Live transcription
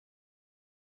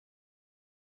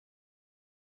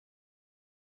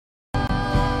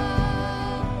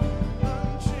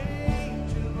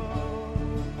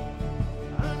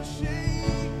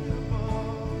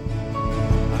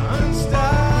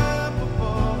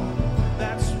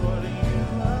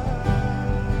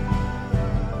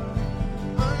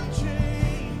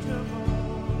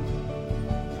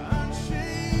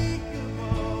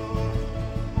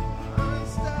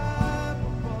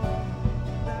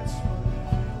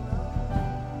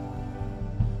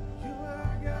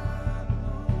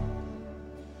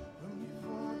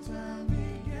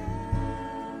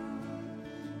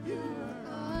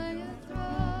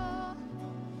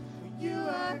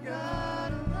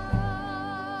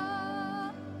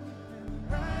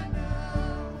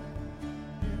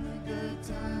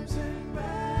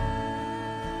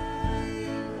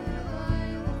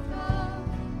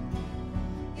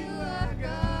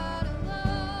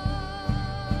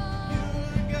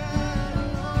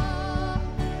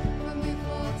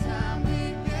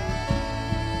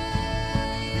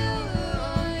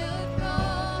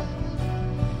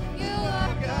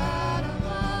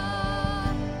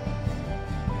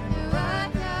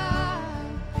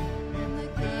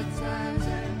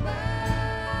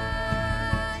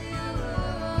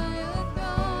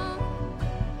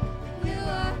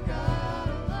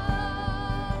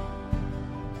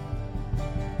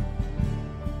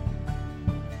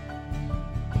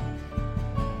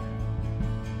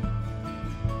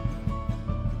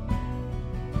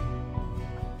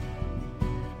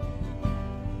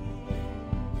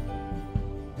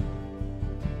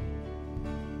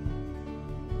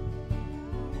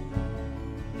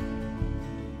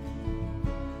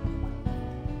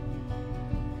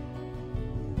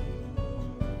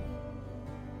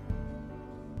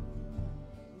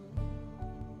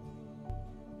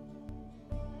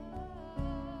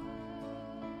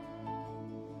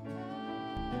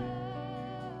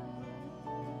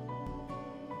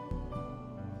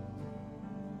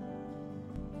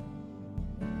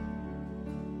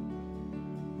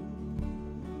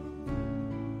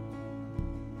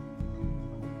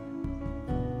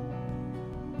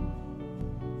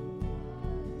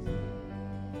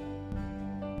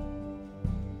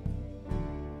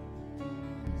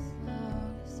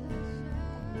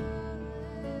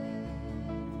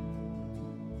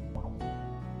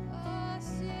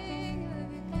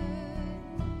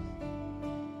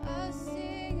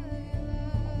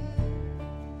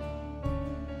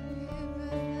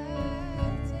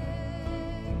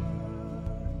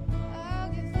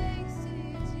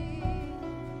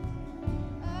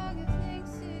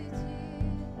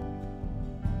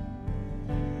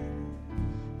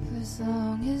As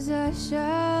long as I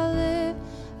shall live,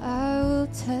 I will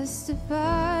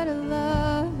testify to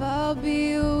love. I'll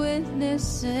be a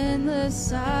witness in the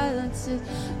silences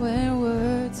when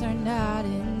words are not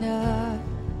enough.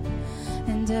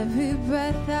 And every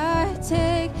breath I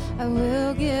take, I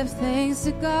will give thanks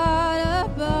to God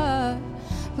above.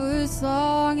 For as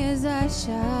long as I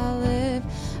shall live,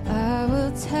 I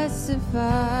will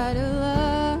testify to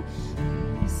love.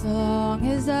 As long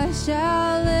as I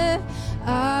shall live,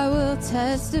 I will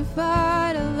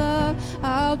testify to love.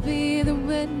 I'll be the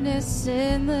witness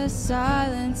in the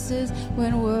silences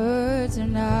when words are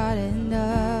not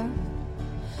enough.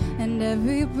 And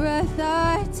every breath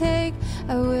I take,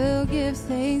 I will give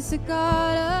thanks to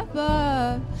God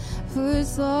above. For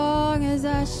as long as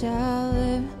I shall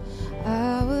live,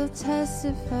 I will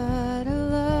testify to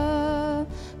love.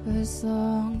 For as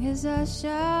long as I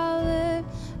shall live,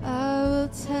 I will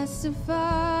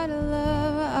testify to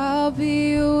love. I'll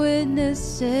be a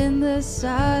witness in the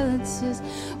silences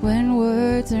when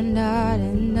words are not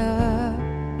enough.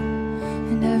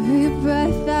 And every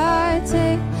breath I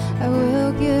take, I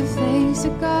will give thanks to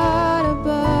God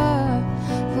above.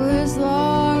 For as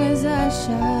long as I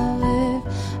shall live,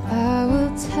 I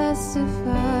will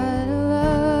testify to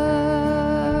love.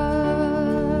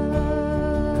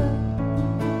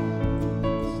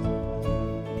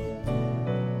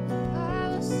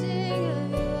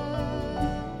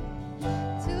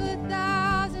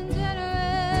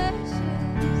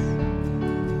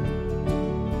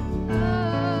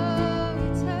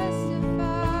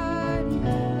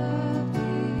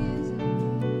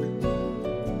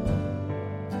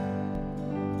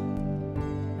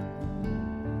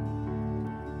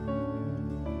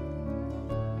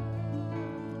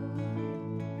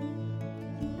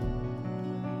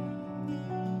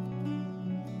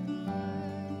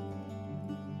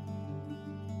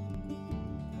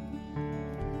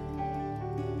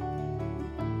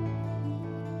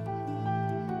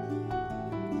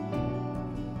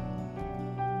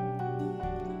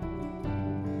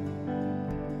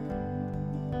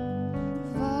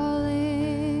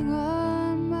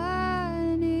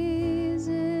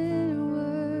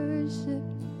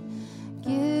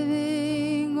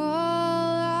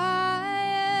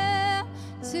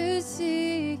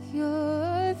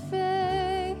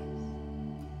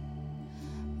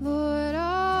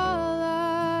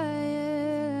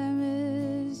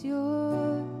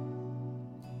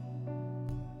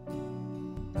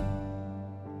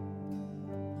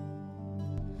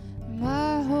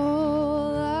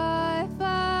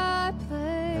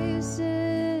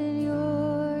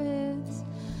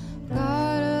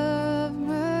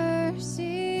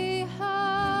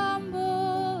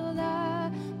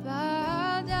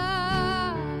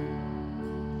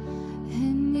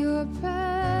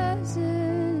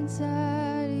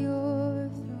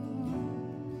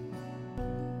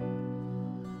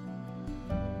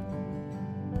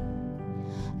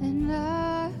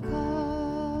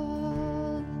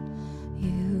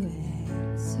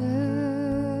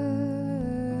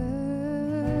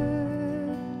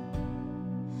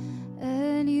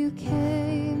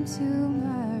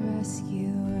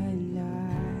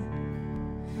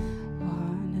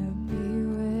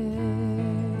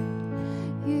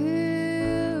 You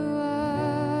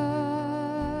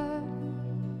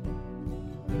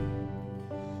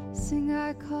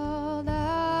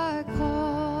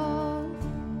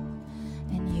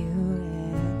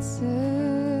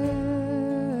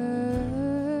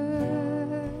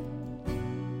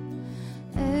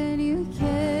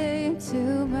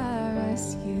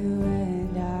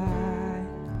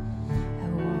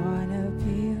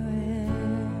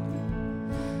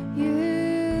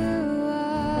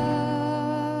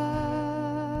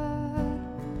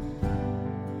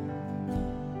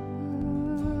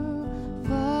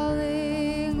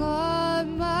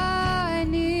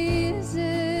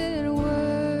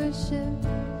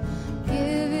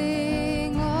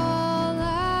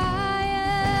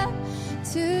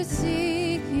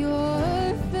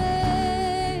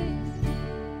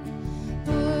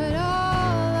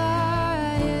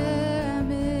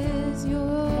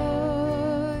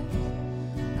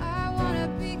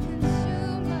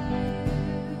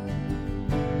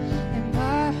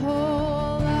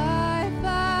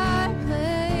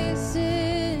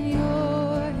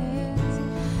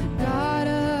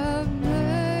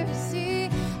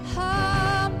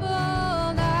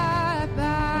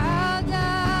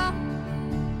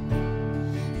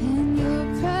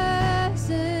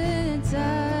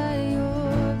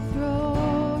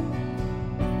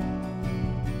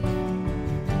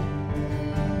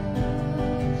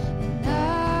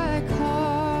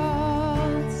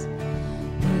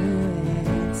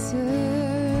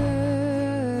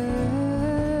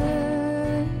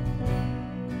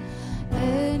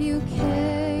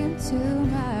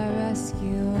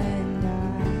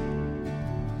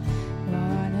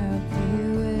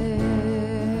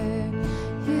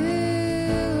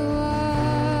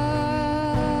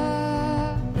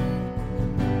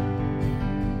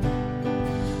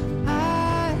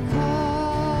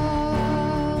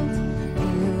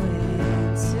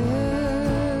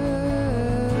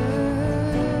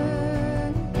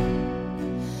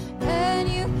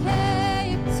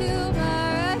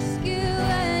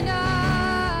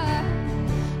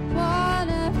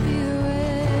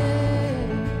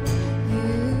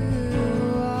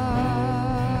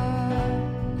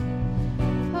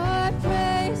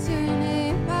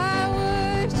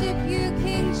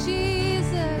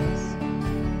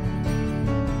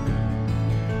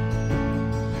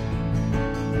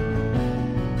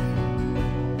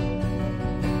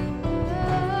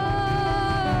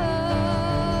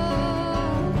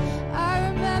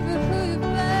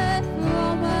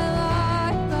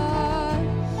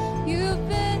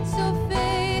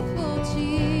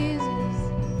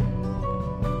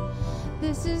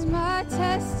This is my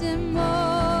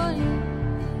testimony.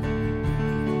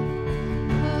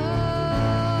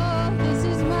 Oh, this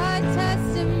is my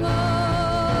testimony.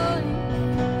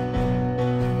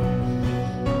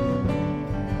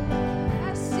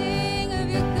 I sing of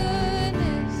your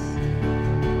goodness.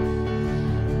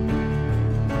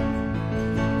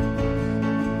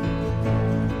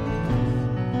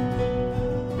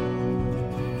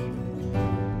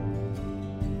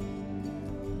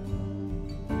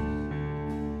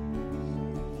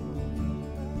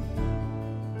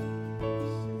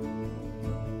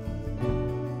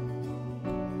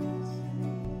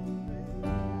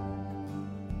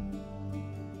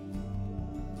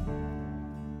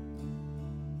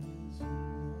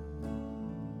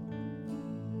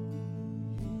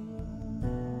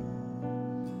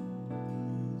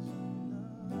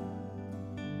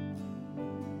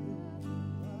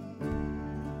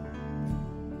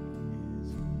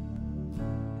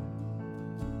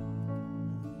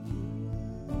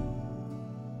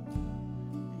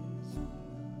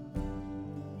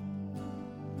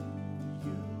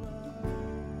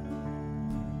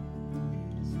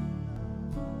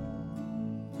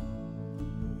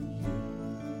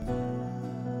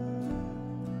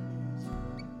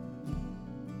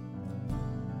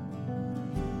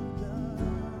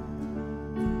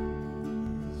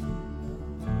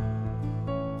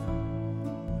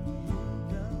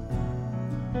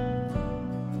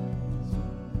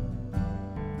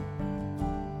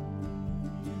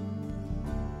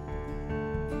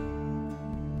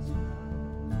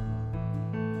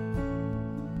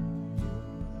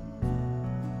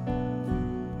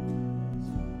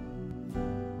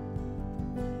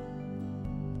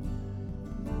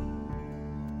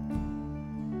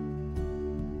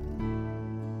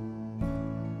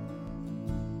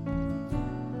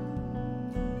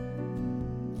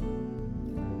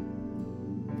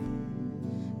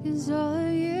 Cause all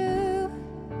of you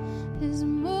is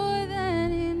more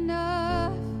than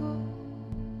enough for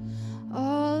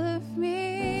all of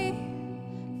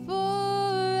me,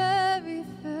 for every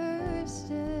thirst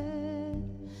and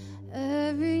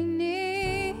every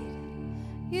need.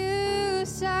 You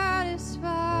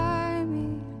satisfy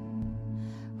me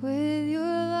with your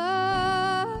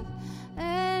love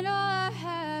and all I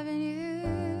have in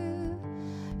you.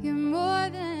 You're more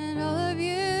than all of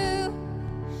you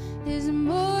is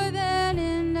more than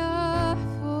enough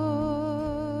for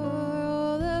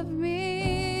all of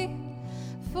me,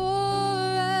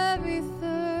 for every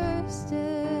thirst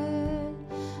and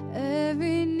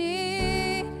every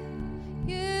need.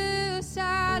 You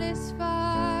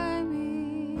satisfy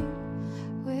me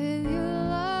with your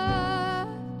love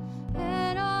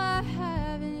and all I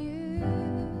have in you.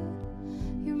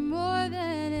 You're more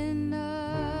than enough.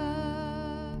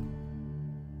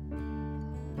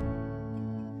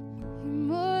 You're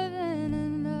more than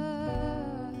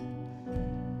enough.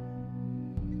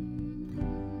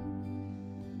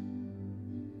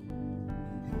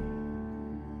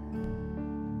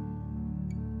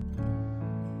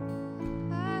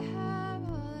 I have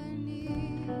all I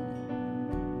need.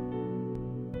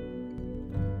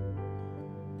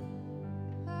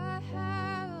 I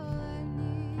have all I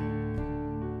need.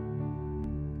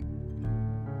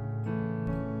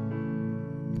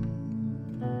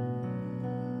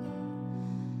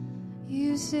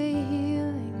 You say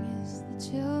healing is the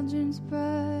children's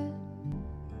bread.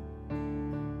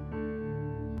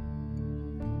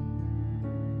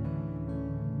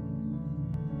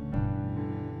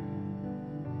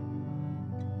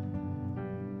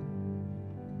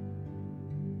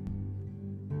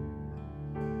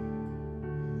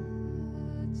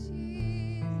 Oh,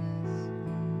 Jesus.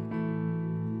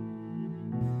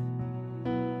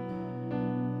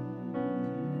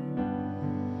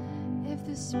 If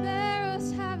the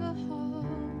sparrows have a home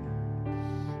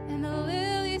and the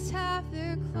lilies have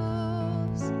their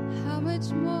clothes, how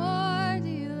much more do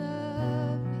you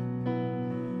love me?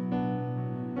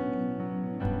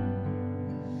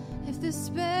 If the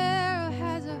sparrow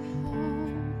has a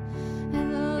home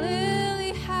and the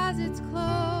lily has its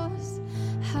clothes,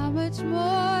 how much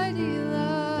more do you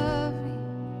love me?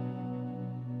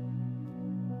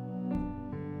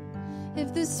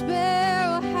 If the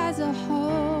sparrow has a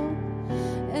home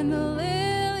and the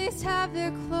lilies have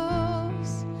their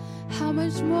clothes, how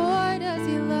much more does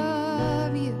he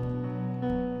love you?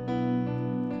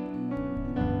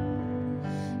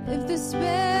 If the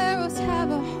sparrows have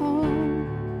a home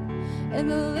and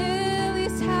the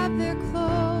lilies have their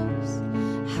clothes,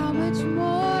 how much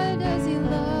more does he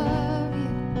love you?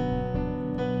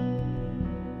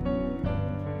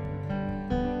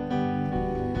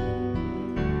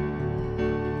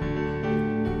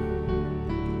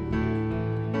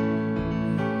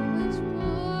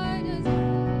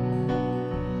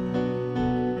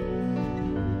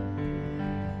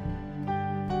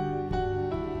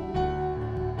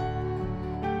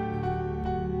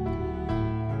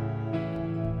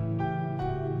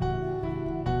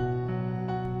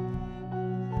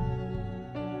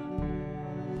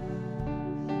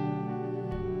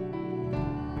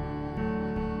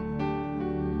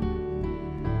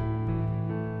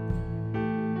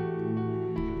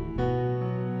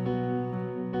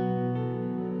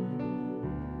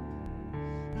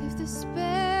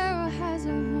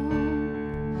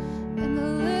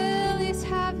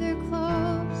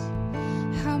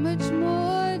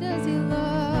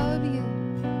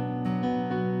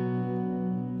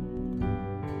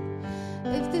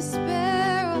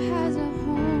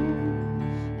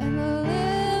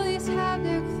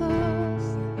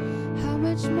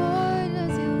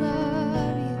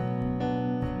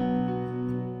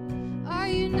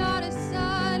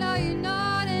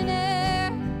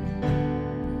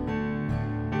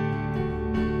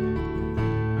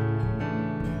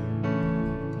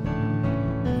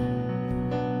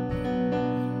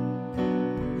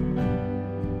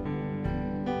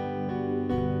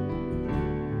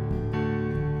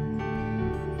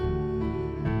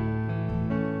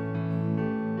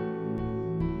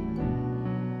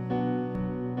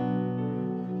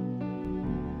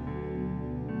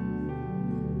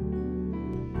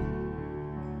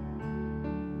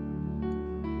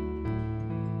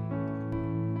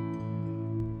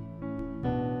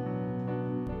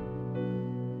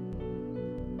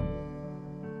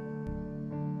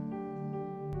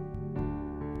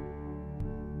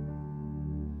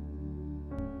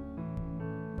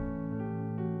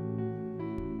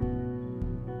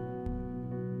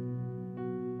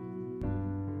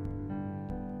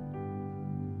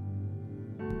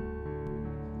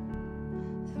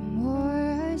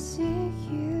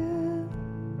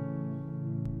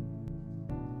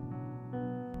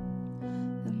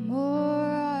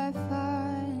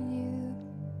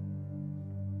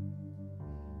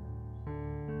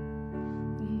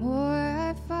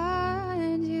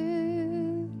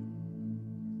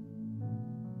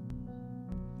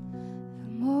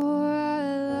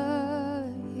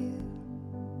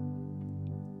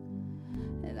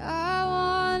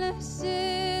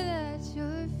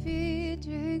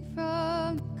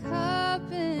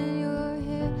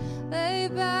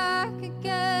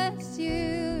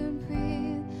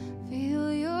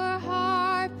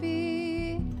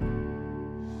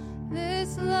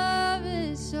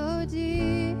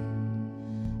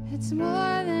 It's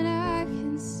more than I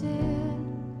can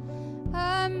stand.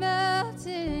 I melt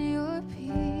in your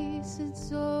peace.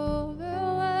 It's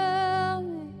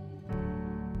overwhelming.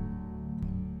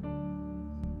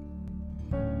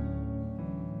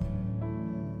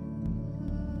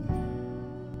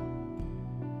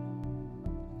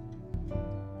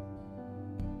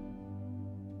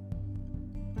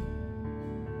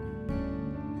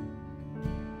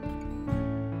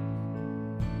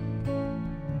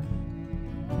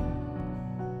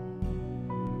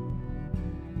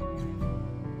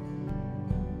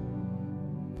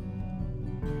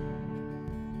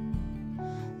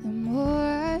 The more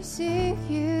I seek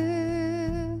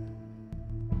you,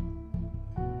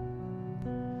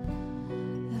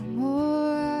 the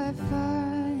more I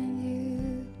find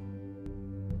you.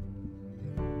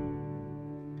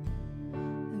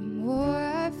 The more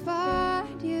I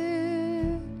find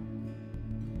you,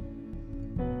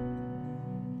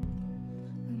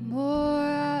 the more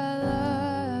I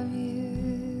love you.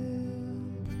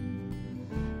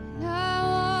 And I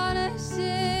wanna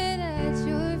sit at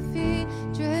your feet,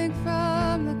 drink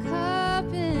from the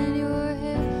cup in your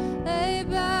hand, lay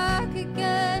back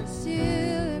against you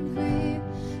and breathe.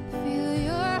 Feel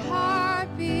your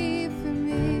heartbeat for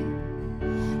me.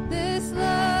 This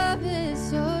love is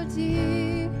so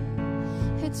deep,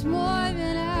 it's more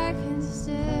than I can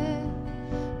stand.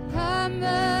 I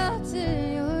melt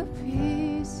in your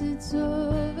peace, it's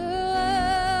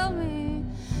overwhelming.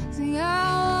 Sing,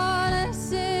 I wanna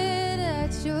sit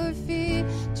at your feet,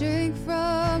 drink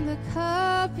from the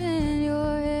cup in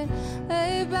your hand,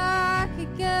 lay back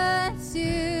against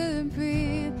you and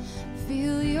breathe.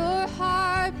 Feel your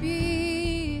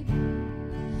heartbeat.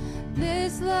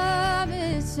 This love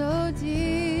is so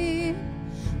deep,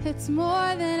 it's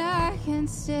more than I can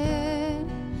stand.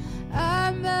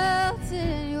 I melt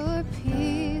in your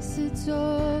peace, it's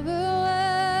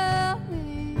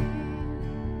overwhelming.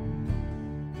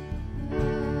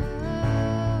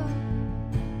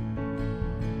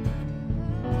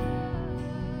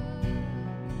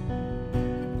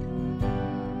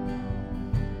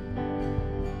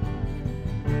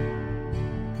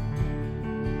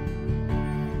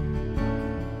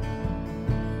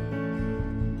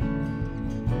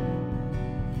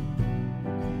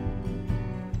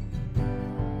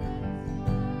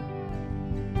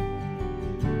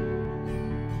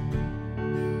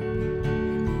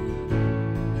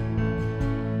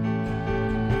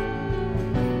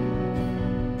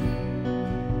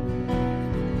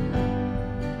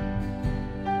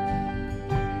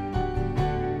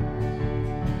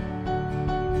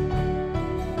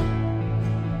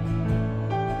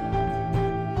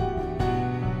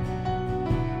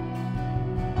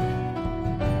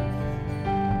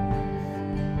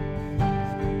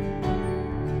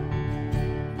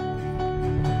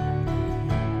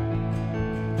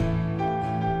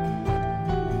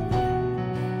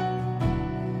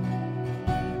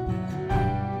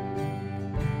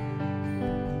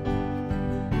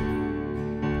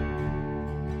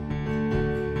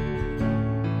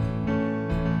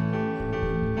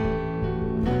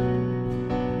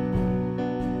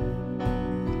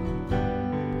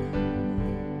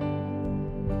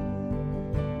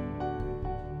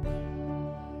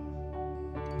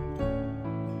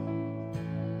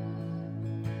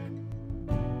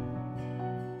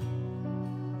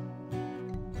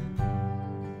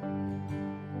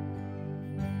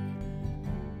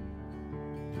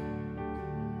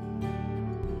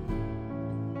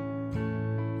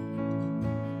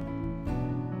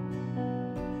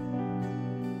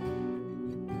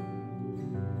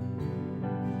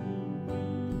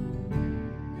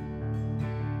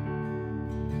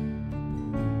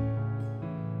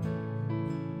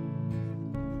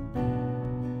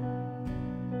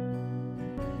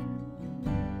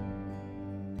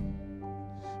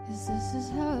 This is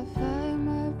how I fight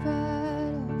my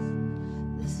battles.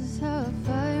 This is how I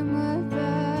fight my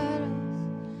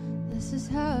battles. This is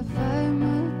how I fight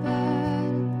my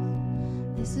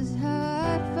battles. This is how I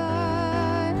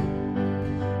fight.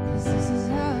 This is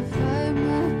how I fight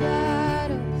my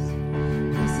battles.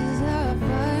 This is how I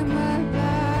fight my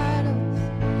battles.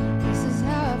 This is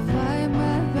how I fight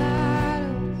my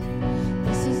battles.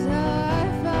 This is how I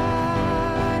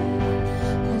fight.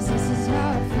 This is how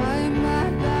I fight my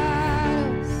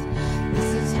battles.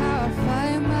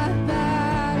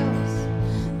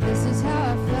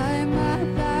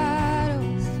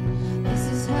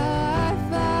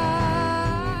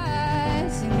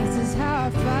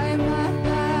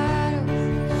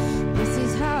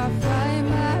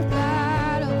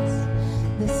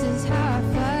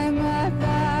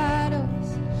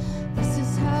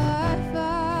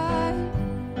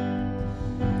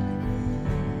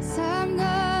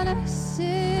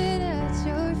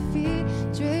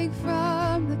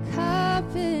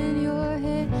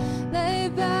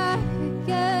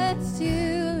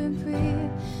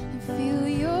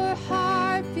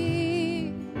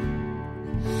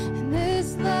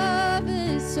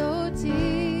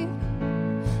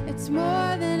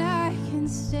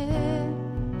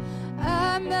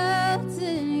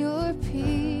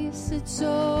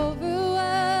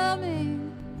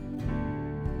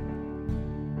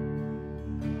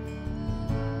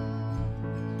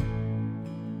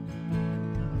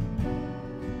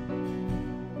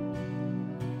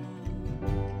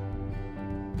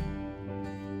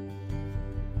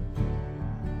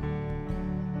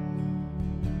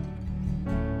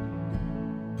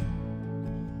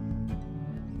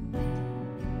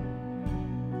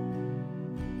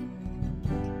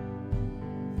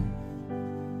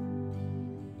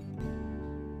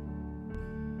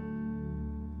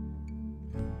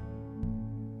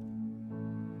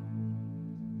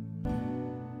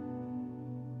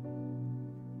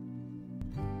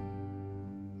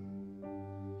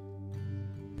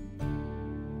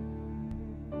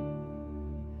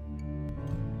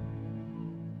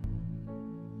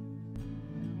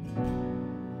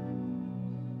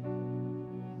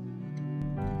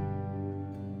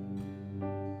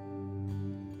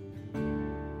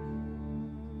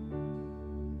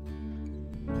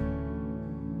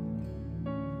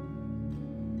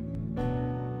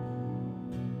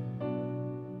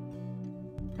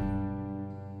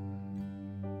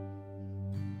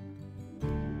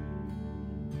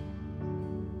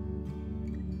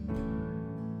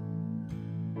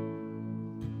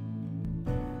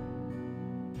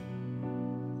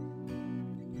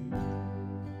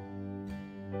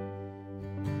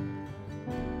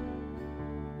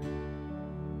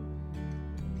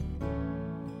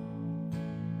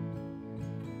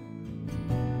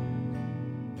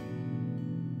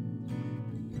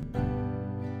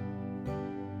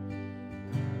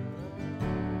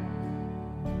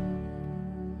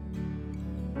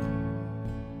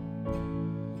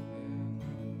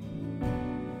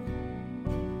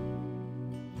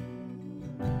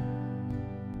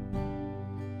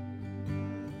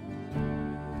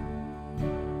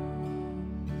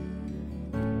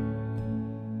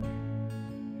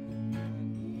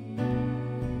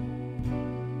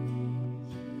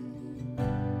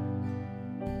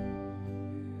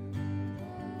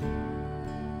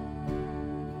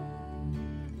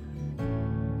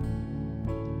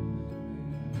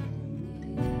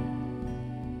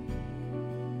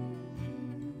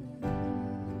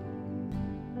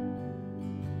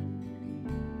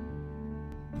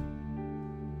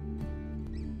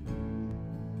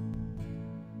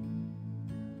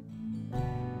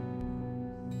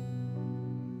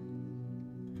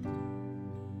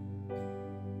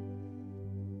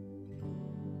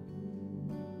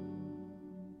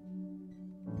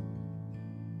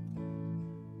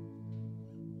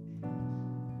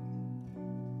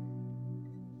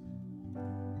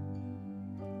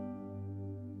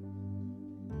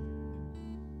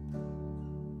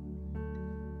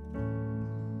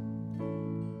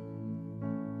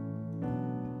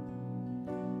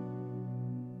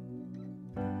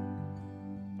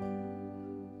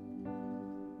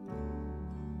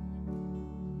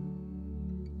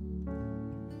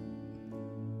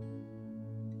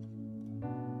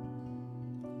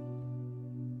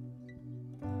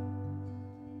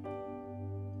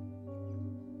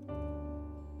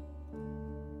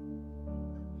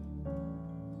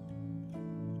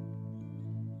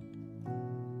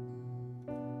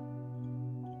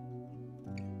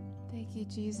 you,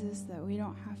 Jesus, that we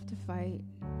don't have to fight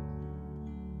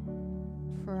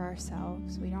for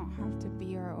ourselves. We don't have to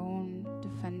be our own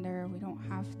defender. We don't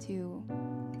have to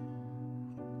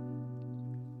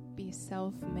be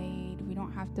self-made. We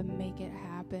don't have to make it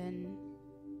happen.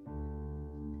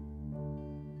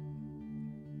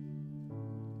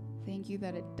 Thank you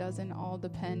that it doesn't all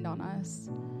depend on us.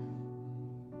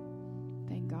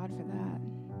 Thank God for that.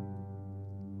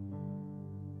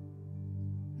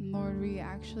 And Lord, we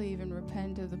actually even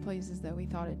repent of the places that we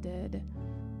thought it did.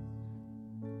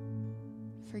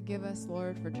 Forgive us,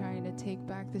 Lord, for trying to take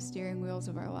back the steering wheels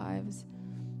of our lives.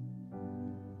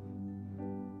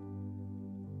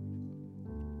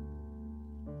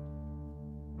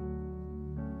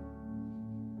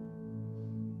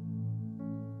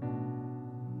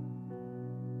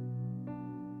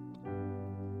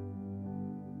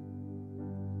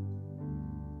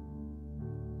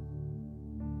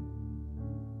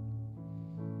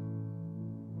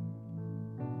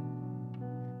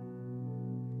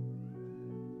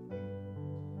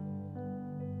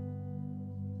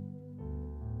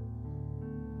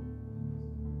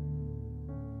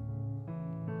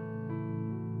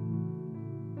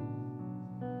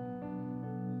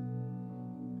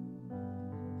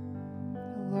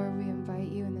 Lord, we invite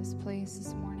you in this place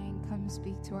this morning. Come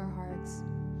speak to our hearts.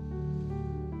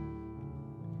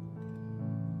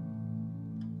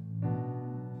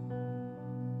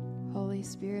 Holy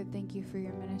Spirit, thank you for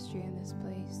your ministry in this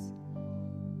place.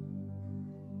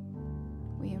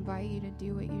 We invite you to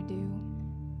do what you do.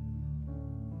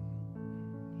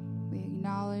 We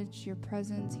acknowledge your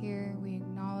presence here. We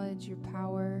acknowledge your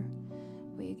power.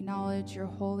 We acknowledge your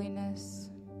holiness.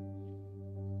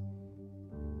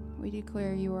 We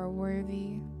declare you are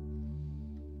worthy.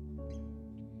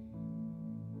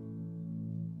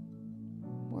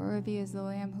 Worthy is the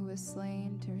Lamb who was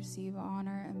slain to receive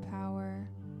honor and power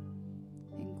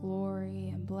and glory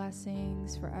and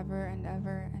blessings forever and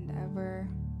ever and ever.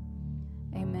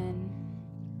 Amen.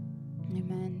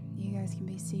 Amen. You guys can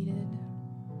be seated.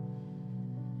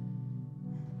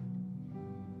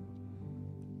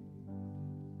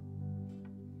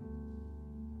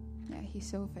 Yeah, he's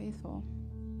so faithful.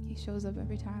 He shows up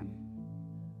every time.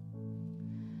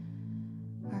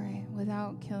 All right,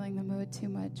 without killing the mood too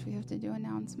much, we have to do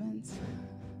announcements.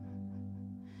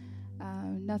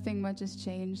 Nothing much has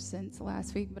changed since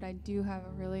last week, but I do have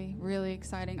a really, really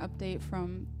exciting update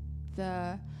from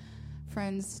the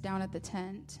friends down at the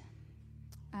tent.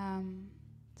 So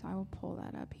I will pull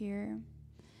that up here.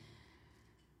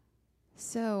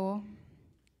 So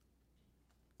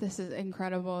this is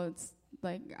incredible. It's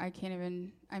like, I can't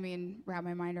even, wrap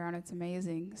my mind around it. It's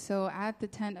amazing. So at the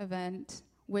tent event,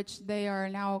 which they are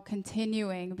now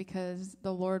continuing because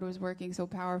the Lord was working so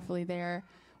powerfully there,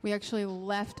 we actually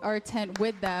left our tent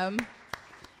with them,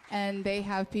 and they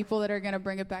have people that are going to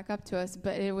bring it back up to us.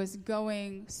 But it was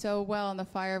going so well, and the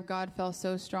fire of God fell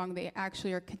so strong, they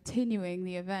actually are continuing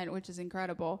the event, which is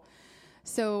incredible.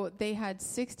 So they had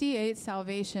 68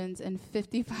 salvations and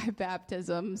 55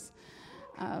 baptisms.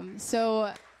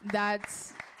 So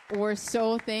we're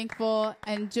so thankful,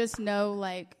 and just know,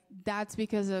 like, that's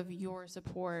because of your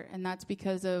support, and that's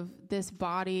because of this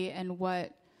body and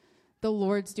what the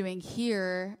Lord's doing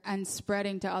here and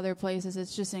spreading to other places.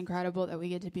 It's just incredible that we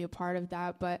get to be a part of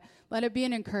that. But let it be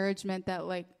an encouragement that,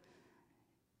 like,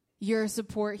 your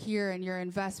support here and your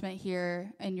investment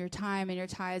here and your time and your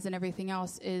tithes and everything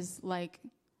else is, like,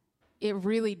 it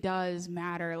really does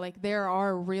matter. Like, there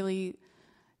are really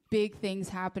big things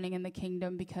happening in the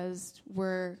kingdom because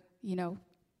we're,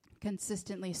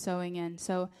 consistently sowing in.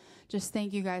 So just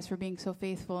thank you guys for being so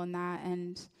faithful in that.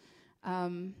 And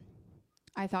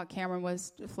I thought Cameron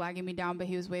was flagging me down, but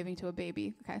he was waving to a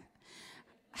baby. Okay.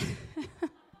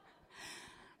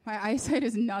 My eyesight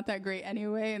is not that great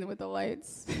anyway, and with the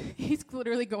lights, he's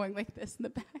literally going like this in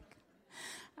the back.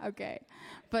 Okay.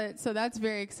 But so that's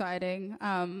very exciting.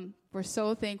 We're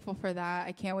so thankful for that.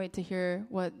 I can't wait to hear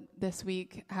what this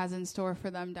week has in store for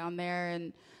them down there,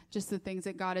 and just the things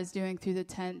that God is doing through the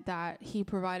tent that he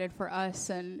provided for us.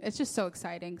 And it's just so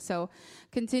exciting. So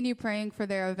continue praying for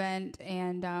their event.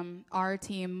 And our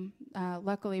team,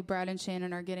 luckily, Brad and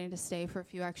Shannon are getting to stay for a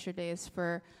few extra days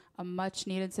for a much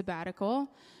needed sabbatical.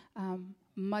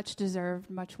 Much deserved,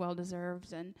 much well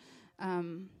deserved. And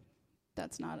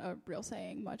that's not a real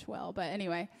saying, much well. But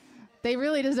anyway, they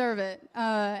really deserve it.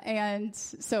 And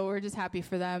so we're just happy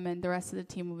for them. And the rest of the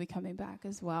team will be coming back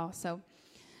as well. So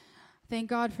thank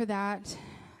God for that.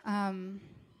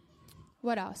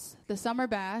 What else? The Summer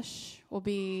Bash will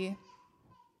be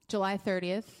July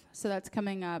 30th. So that's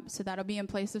coming up. So that'll be in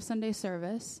place of Sunday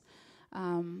service.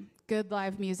 Good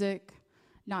live music.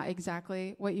 not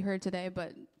exactly what you heard today,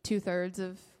 but 2/3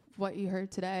 of what you heard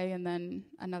today, and then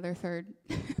another third,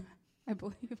 I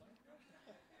believe.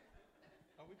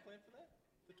 Are we playing for that?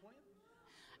 The 20th?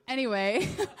 Anyway,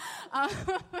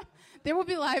 there will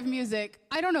be live music.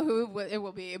 I don't know who it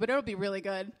will be, but it'll be really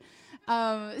good.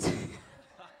 I think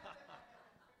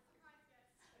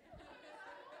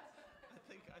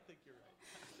you're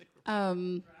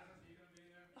right.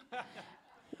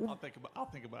 I'll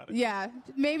think about it. Yeah,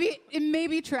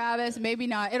 maybe Travis, maybe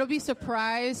not. It'll be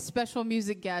surprise special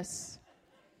music guests.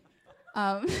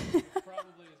 Probably his brother.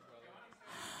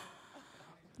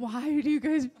 Why do you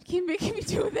guys keep making me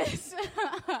do this?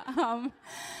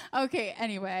 Okay,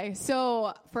 anyway,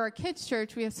 so for our kids'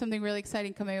 church, we have something really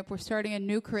exciting coming up. We're starting a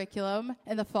new curriculum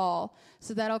in the fall.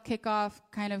 So that'll kick off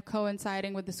kind of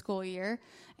coinciding with the school year.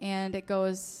 And it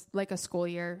goes like a school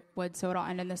year would, so it'll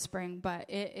end in the spring. But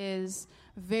it is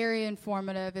very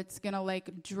informative. It's going to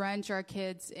like drench our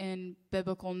kids in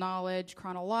biblical knowledge,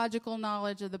 chronological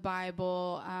knowledge of the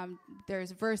Bible.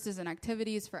 There's verses and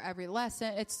activities for every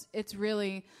lesson. It's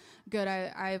really good.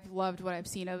 I've loved what I've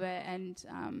seen of it.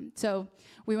 And so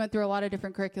we went through a lot of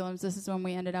different curriculums. This is one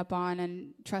we ended up on.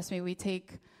 And trust me, we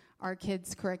take our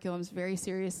kids' curriculums very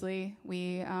seriously.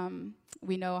 We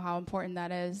know how important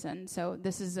that is. And so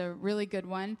this is a really good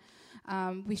one.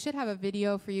 We should have a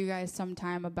video for you guys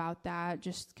sometime about that,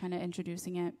 just kind of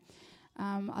introducing it.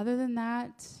 Other than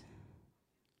that,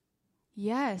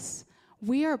 yes,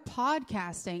 we are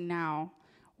podcasting now,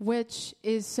 which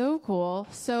is so cool.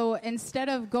 So instead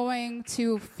of going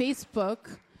to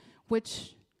Facebook,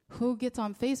 which who gets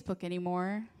on Facebook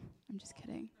anymore? I'm just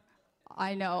kidding.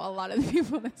 I know a lot of the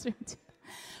people that's doing too.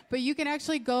 But you can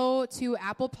actually go to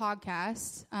Apple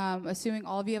Podcasts, assuming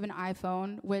all of you have an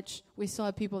iPhone, which we still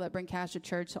have people that bring cash to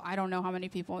church, so I don't know how many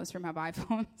people in this room have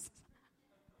iPhones.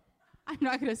 I'm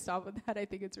not going to stop with that. I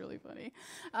think it's really funny.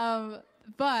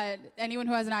 But anyone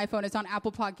who has an iPhone, it's on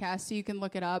Apple Podcasts, so you can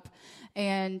look it up.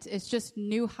 And it's just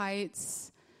New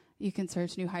Heights. You can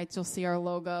search New Heights. You'll see our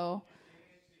logo.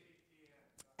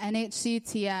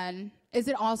 NHCTN. Is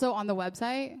it also on the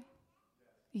website?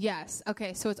 Yes.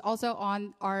 Okay. So it's also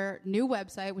on our new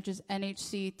website, which is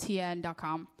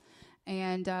nhctn.com.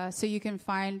 And so you can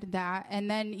find that. And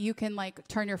then you can like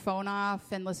turn your phone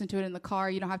off and listen to it in the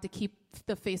car. You don't have to keep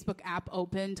the Facebook app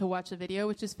open to watch the video,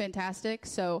 which is fantastic.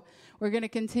 So we're going to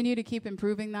continue to keep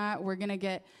improving that. We're going to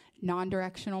get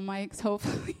non-directional mics,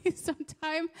 hopefully,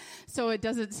 sometime. So it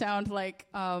doesn't sound like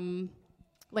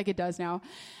it does now.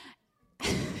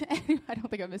 Anyway, I don't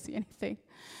think I'm missing anything.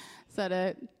 Is that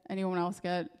it? Anyone else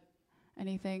get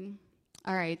anything?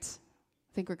 All right.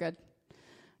 I think we're good.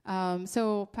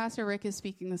 So Pastor Rick is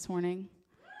speaking this morning.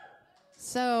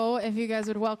 So if you guys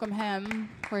would welcome him,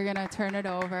 we're going to turn it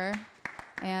over,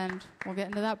 and we'll get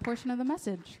into that portion of the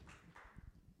message.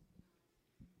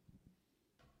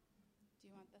 Do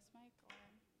you want this mic, or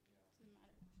does it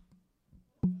matter?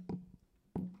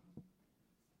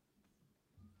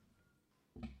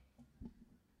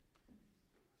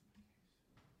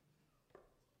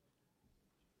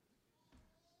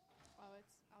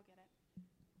 I'll get it.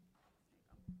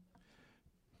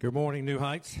 Good morning, New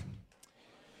Heights.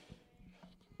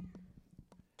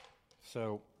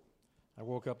 So I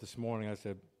woke up this morning, I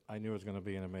said, I knew it was going to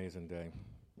be an amazing day.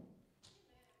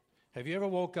 Have you ever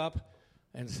woke up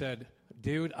and said,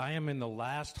 dude, I am in the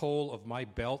last hole of my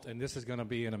belt and this is going to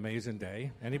be an amazing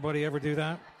day? Anybody ever do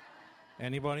that?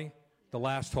 Anybody? The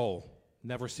last hole.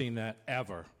 Never seen that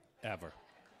ever. Huh?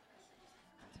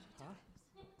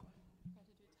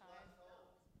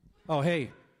 Oh,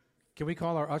 hey, can we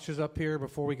call our ushers up here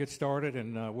before we get started,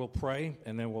 and we'll pray,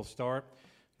 and then we'll start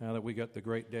now that we got the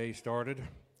great day started.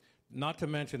 Not to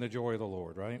mention the joy of the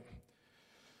Lord, right?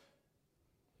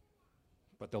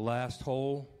 But the last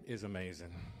hole is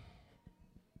amazing.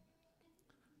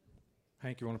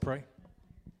 Hank, you want to pray?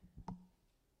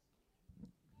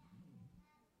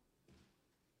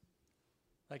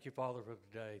 Thank you, Father, for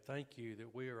today. Thank you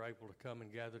that we are able to come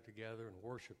and gather together and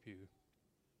worship you.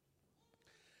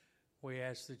 We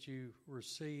ask that you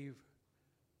receive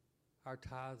our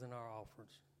tithes and our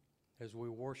offerings as we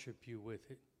worship you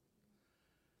with it.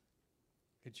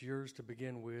 It's yours to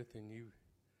begin with, and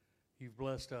you've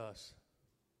blessed us,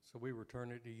 so we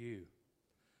return it to you.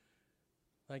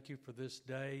 Thank you for this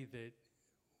day, that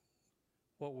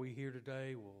what we hear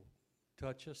today will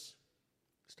touch us,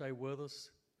 stay with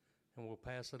us, and we'll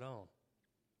pass it on.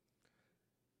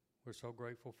 We're so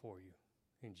grateful for you.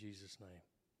 In Jesus' name,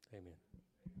 amen.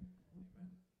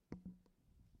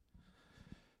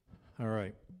 All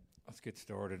right, let's get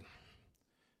started.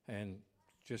 And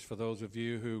just for those of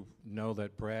you who know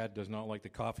that Brad does not like the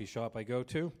coffee shop I go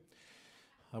to,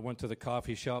 I went to the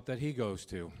coffee shop that he goes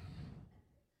to.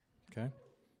 Okay?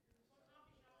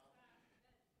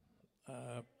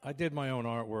 I did my own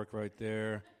artwork right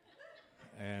there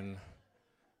and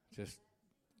just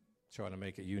trying to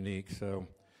make it unique. So,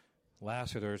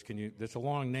 Lassiter's, it's a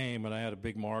long name, and I had a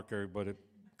big marker, but it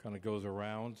kind of goes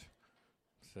around.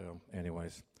 So,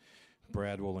 anyways,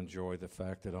 Brad will enjoy the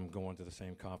fact that I'm going to the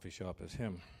same coffee shop as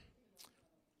him.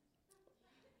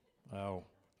 Oh,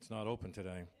 it's not open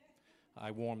today.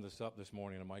 I warmed this up this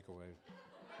morning in a microwave.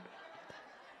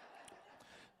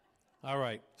 All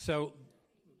right, so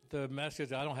the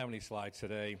message, I don't have any slides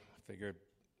today. I figured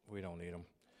we don't need them.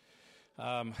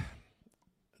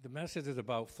 The message is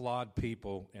about flawed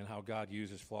people and how God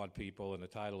uses flawed people, and the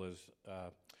title is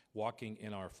Walking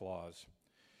in Our Flaws.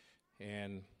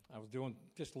 And I was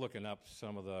just looking up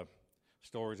some of the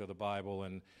stories of the Bible,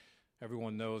 and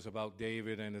everyone knows about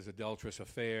David and his adulterous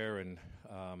affair, and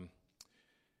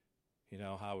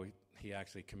how he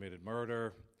actually committed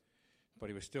murder, but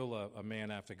he was still a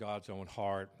man after God's own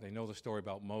heart. They know the story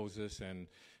about Moses and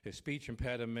his speech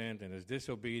impediment and his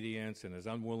disobedience and his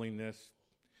unwillingness,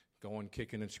 going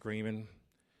kicking and screaming.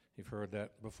 You've heard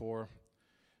that before.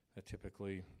 That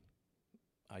typically,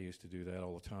 I used to do that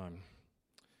all the time.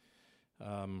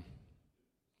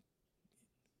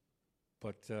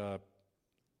 But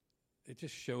it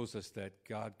just shows us that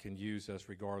God can use us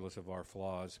regardless of our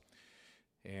flaws.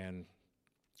 And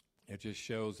it just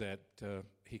shows that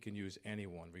he can use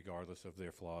anyone regardless of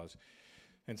their flaws.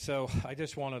 And so I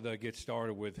just wanted to get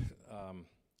started with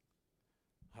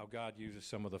how God uses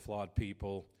some of the flawed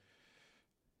people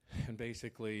and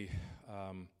basically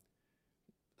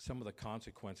some of the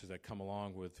consequences that come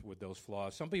along with those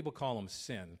flaws. Some people call them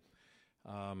sin.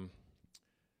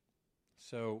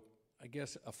 So I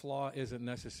guess a flaw isn't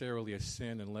necessarily a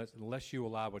sin unless you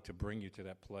allow it to bring you to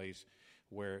that place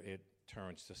where it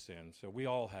turns to sin. So we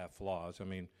all have flaws. I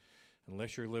mean,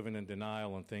 unless you're living in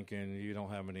denial and thinking you don't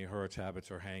have any hurts, habits,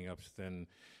 or hang-ups, then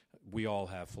we all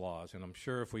have flaws. And I'm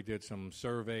sure if we did some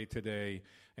survey today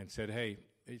and said, hey,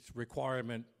 it's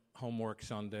requirement homework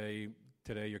Sunday,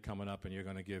 today you're coming up and you're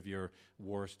going to give your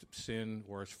worst sin,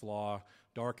 worst flaw,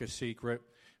 darkest secret,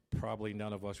 probably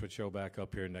none of us would show back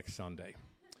up here next Sunday.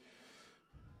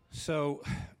 So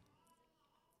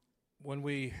when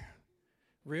we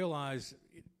realize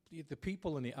the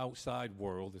people in the outside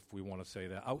world, if we want to say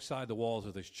that, outside the walls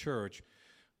of this church,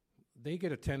 they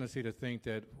get a tendency to think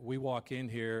that we walk in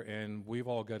here and we've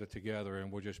all got it together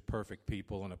and we're just perfect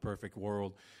people in a perfect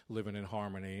world living in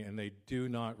harmony, and they do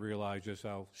not realize just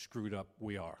how screwed up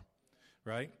we are,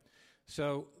 right?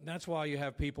 So that's why you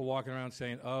have people walking around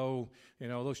saying, oh,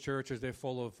 those churches, they're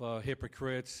full of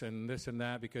hypocrites and this and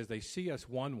that, because they see us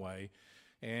one way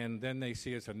and then they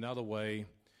see us another way.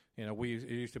 It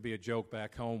used to be a joke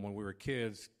back home when we were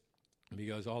kids,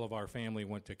 because all of our family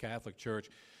went to Catholic church,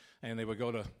 and they would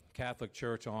go to Catholic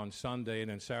church on Sunday, and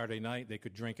then Saturday night they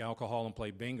could drink alcohol and play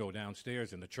bingo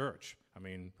downstairs in the church. I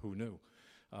mean, who knew?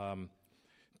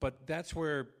 But that's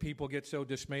where people get so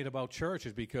dismayed about church,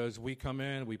 is because we come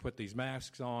in, we put these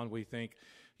masks on, we think,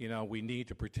 we need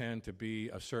to pretend to be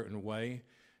a certain way,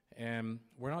 and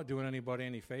we're not doing anybody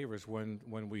any favors when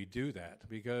we do that,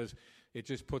 because it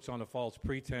just puts on a false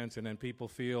pretense, and then people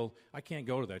feel, I can't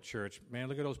go to that church. Man,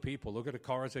 look at those people. Look at the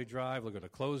cars they drive. Look at the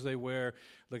clothes they wear.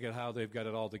 Look at how they've got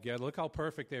it all together. Look how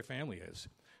perfect their family is,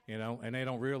 and they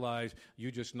don't realize you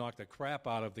just knocked the crap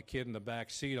out of the kid in the back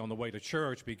seat on the way to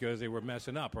church because they were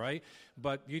messing up, right?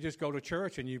 But you just go to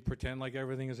church and you pretend like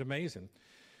everything is amazing.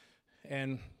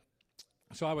 And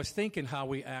so I was thinking how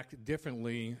we act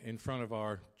differently in front of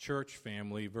our church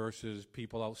family versus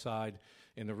people outside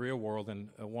in the real world. And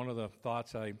one of the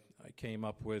thoughts I came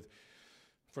up with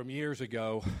from years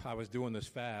ago, I was doing this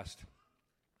fast,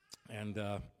 and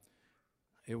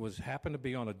it happened to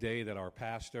be on a day that our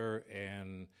pastor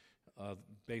and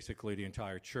basically the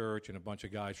entire church and a bunch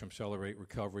of guys from Celebrate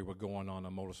Recovery were going on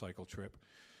a motorcycle trip.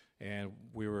 And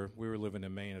we were living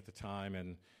in Maine at the time,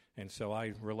 and so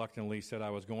I reluctantly said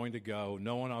I was going to go,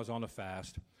 knowing I was on a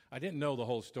fast. I didn't know the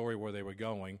whole story where they were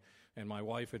going, and my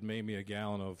wife had made me a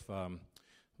gallon of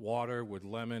water with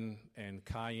lemon and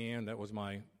cayenne. That was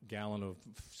my gallon of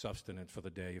sustenance for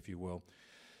the day, if you will.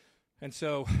 And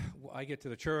so I get to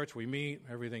the church, we meet,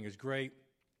 everything is great,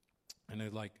 and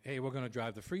they're like, hey, we're going to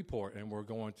drive to Freeport, and we're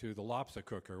going to the lobster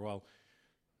cooker. Well,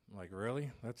 I'm like, really?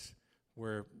 That's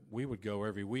where we would go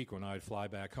every week when I'd fly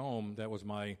back home. That was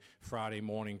my Friday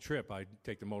morning trip. I'd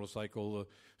take the motorcycle to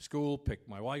school, pick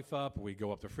my wife up, we'd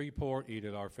go up to Freeport, eat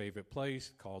at our favorite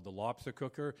place called the Lobster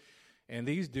Cooker, and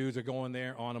these dudes are going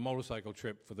there on a motorcycle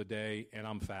trip for the day, and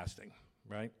I'm fasting,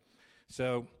 right?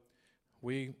 So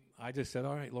I just said,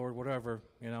 all right, Lord, whatever.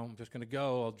 I'm just going to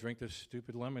go. I'll drink this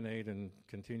stupid lemonade and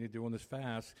continue doing this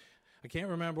fast. I can't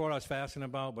remember what I was fasting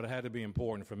about, but it had to be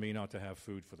important for me not to have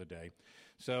food for the day.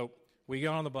 So we get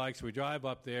on the bikes, we drive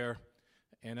up there,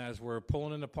 and as we're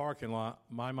pulling in the parking lot,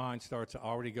 my mind starts to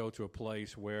already go to a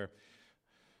place where,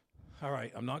 all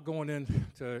right, I'm not going in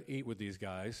to eat with these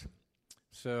guys,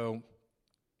 so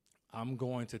I'm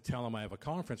going to tell them I have a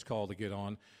conference call to get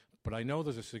on, but I know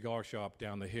there's a cigar shop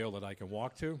down the hill that I can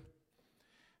walk to.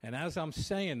 And as I'm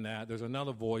saying that, there's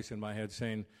another voice in my head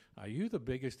saying, are you the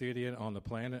biggest idiot on the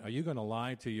planet? Are you going to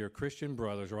lie to your Christian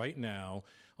brothers right now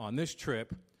on this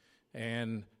trip,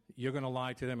 and you're going to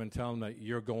lie to them and tell them that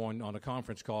you're going on a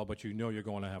conference call, but you know you're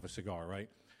going to have a cigar, right?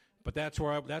 But that's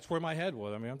where my head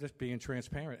was. I mean, I'm just being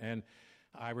transparent. And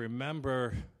I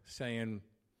remember saying,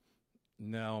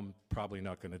 no, I'm probably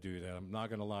not going to do that. I'm not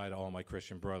going to lie to all my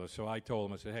Christian brothers. So I told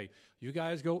them, I said, hey, you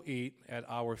guys go eat at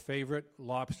our favorite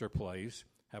lobster place,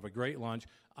 have a great lunch.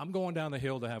 I'm going down the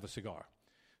hill to have a cigar,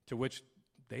 to which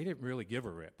they didn't really give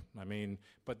a rip. I mean,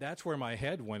 but that's where my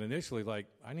head went initially, like,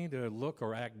 I need to look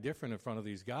or act different in front of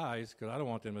these guys because I don't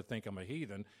want them to think I'm a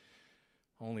heathen,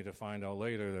 only to find out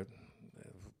later that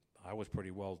I was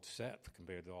pretty well set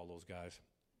compared to all those guys.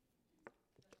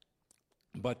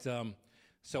 But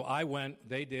so I went,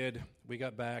 they did, we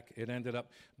got back. It ended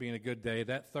up being a good day.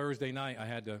 That Thursday night, I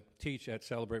had to teach at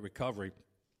Celebrate Recovery.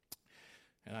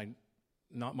 And I'm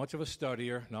not much of a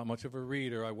studier, not much of a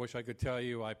reader. I wish I could tell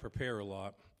you I prepare a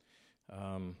lot.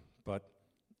 But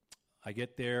I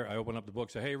get there, I open up the book,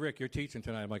 say, hey, Rick, you're teaching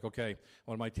tonight. I'm like, okay,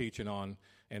 what am I teaching on?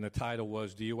 And the title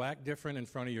was, Do You Act Different in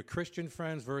Front of Your Christian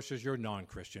Friends versus Your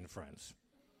Non-Christian Friends?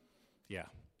 Yeah.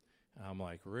 I'm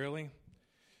like, really?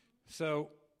 So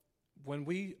when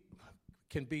we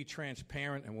can be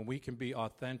transparent and when we can be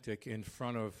authentic in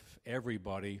front of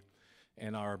everybody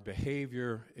and our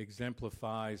behavior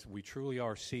exemplifies we truly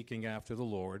are seeking after the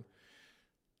Lord,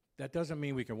 that doesn't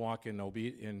mean we can walk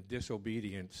in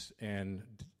disobedience and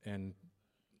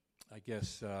I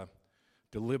guess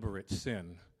deliberate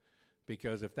sin,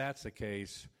 because if that's the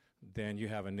case, then you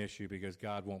have an issue because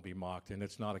God won't be mocked. And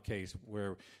it's not a case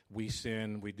where we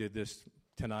sin, we did this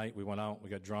tonight, we went out, we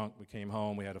got drunk, we came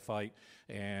home, we had a fight,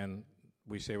 and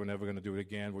we say we're never going to do it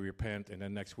again, we repent, and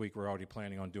then next week we're already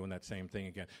planning on doing that same thing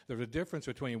again. There's a difference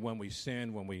between when we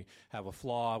sin, when we have a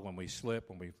flaw, when we slip,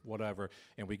 when we whatever,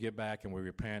 and we get back and we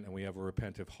repent and we have a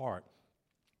repentive heart.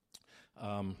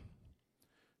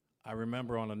 I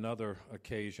remember on another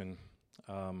occasion,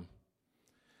 and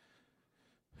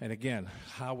again,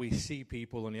 how we see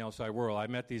people in the outside world. I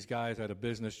met these guys at a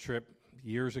business trip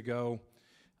years ago.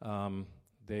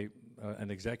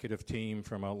 An executive team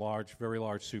from a very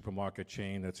large supermarket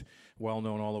chain that's well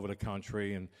known all over the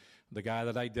country. And the guy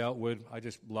that I dealt with, I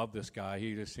just loved this guy.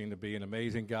 He just seemed to be an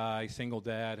amazing guy, single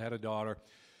dad, had a daughter,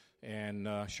 and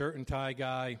shirt and tie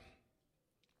guy.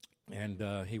 And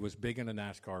he was big into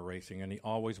NASCAR racing, and he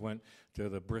always went to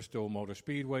the Bristol Motor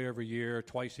Speedway every year,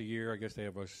 twice a year. I guess they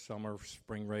have a summer,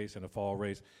 spring race, and a fall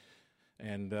race.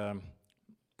 And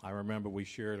I remember we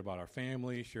shared about our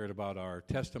family, shared about our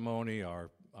testimony, our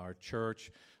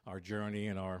church, our journey,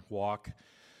 and our walk.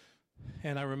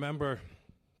 And I remember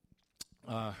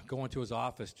going to his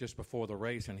office just before the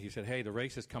race, and he said, hey, the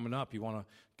race is coming up. You want to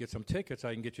get some tickets?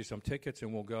 I can get you some tickets,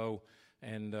 and we'll go,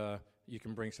 and you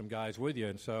can bring some guys with you.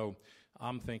 And so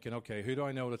I'm thinking, okay, who do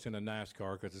I know that's in a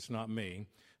NASCAR? Because it's not me,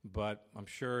 but I'm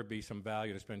sure it'd be some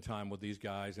value to spend time with these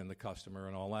guys and the customer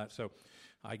and all that. So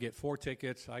I get 4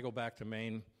 tickets. I go back to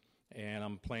Maine, and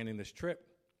I'm planning this trip.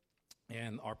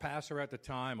 And our pastor at the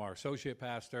time, our associate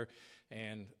pastor,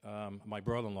 and my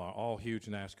brother-in-law, all huge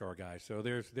NASCAR guys. So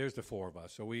there's the 4 of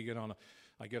us. So we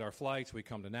I get our flights. We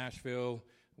come to Nashville.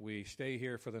 We stay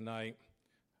here for the night.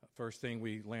 First thing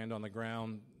we land on the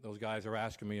ground, those guys are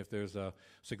asking me if there's a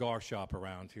cigar shop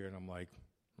around here. And I'm like,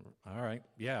 all right,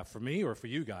 yeah, for me or for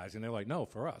you guys? And they're like, no,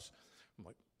 for us. I'm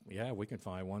like, yeah, we can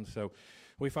find one. So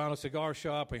we found a cigar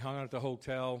shop. We hung out at the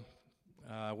hotel.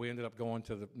 We ended up going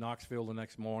to Knoxville the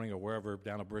next morning or wherever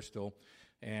down to Bristol,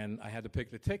 and I had to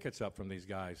pick the tickets up from these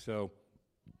guys. So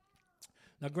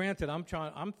now, granted,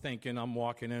 I'm thinking I'm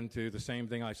walking into the same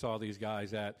thing I saw these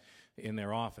guys at in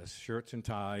their office, shirts and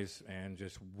ties, and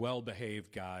just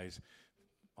well-behaved guys,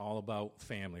 all about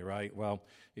family, right? Well,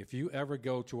 if you ever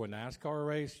go to a NASCAR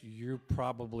race, you're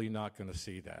probably not going to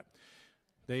see that.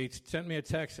 They sent me a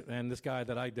text, and this guy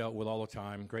that I dealt with all the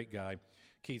time, great guy,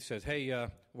 Keith says, hey,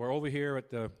 we're over here at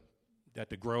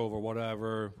the Grove or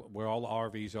whatever, where all the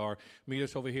RVs are. Meet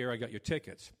us over here. I got your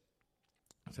tickets.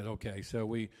 I said, okay. So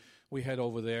we head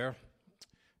over there,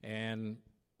 and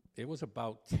it was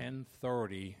about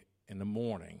 10:30 in the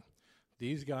morning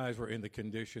these guys were in the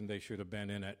condition they should have been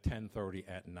in at 10:30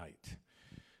 at night.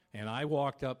 And I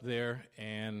walked up there,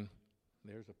 and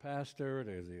there's a pastor,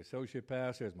 there's the associate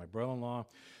pastor, there's my brother-in-law,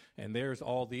 and there's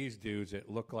all these dudes that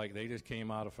look like they just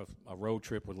came out of a road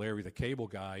trip with Larry the Cable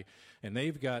Guy, and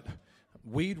they've got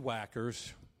weed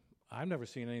whackers. I've never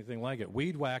seen anything like it.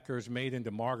 Weed whackers made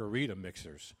into margarita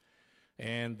mixers.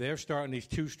 And they're starting these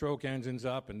two-stroke engines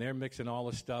up, and they're mixing all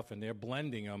this stuff, and they're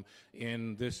blending them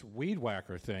in this weed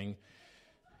whacker thing.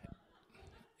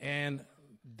 And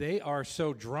they are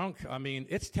so drunk. I mean,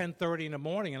 it's 10:30 in the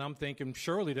morning, and I'm thinking,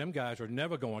 surely them guys are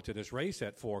never going to this race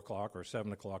at 4 o'clock or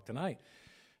 7 o'clock tonight.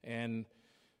 And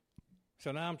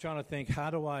so now I'm trying to think, how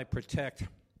do I protect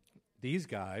these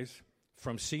guys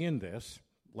from seeing this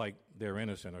like they're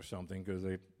innocent or something, because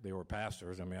they were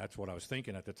pastors. I mean, that's what I was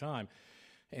thinking at the time.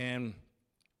 And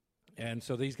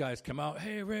so these guys come out,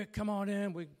 hey, Rick, come on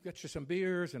in. We get you some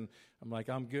beers. And I'm like,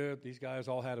 I'm good. These guys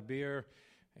all had a beer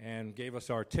and gave us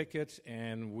our tickets,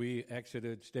 and we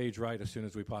exited stage right as soon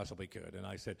as we possibly could. And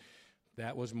I said,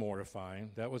 that was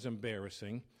mortifying. That was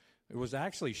embarrassing. It was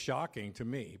actually shocking to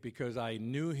me because I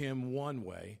knew him one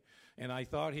way, and I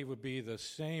thought he would be the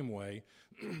same way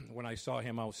when I saw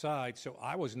him outside, so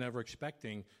I was never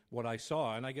expecting what I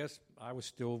saw, and I guess I was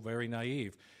still very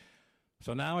naive.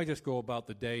 So now I just go about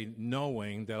the day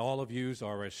knowing that all of yous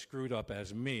are as screwed up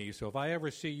as me, so if I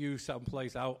ever see you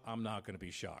someplace out, I'm not going to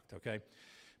be shocked, okay?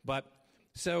 But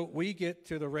so we get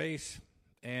to the race,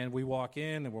 and we walk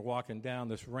in, and we're walking down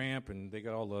this ramp, and they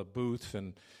got all the booths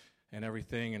and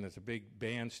everything, and there's a big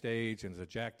band stage, and there's a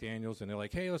Jack Daniels, and they're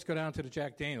like, hey, let's go down to the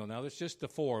Jack Daniels. Now, there's just the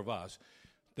four of us.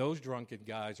 Those drunken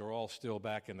guys are all still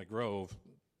back in the Grove,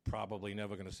 probably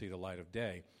never going to see the light of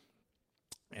day.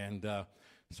 And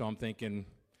so I'm thinking,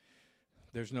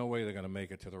 there's no way they're going to make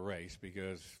it to the race,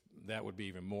 because that would be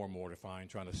even more mortifying,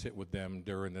 trying to sit with them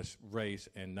during this race,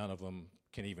 and none of them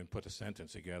can even put a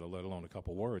sentence together, let alone a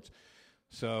couple words.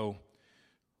 So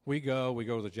we go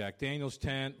to the Jack Daniels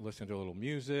tent, listen to a little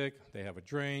music, they have a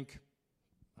drink.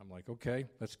 I'm like, okay,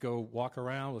 let's go walk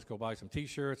around, let's go buy some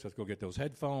T-shirts, let's go get those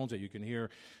headphones that you can hear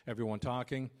everyone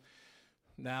talking.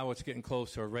 Now it's getting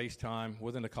close to race time,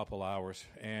 within a couple hours,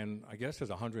 and I guess there's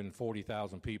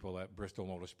 140,000 people at Bristol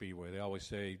Motor Speedway. They always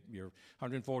say you're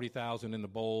 140,000 in the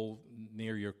bowl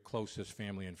near your closest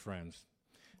family and friends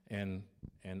and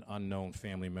unknown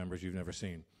family members you've never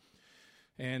seen.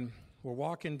 And we're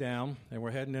walking down, and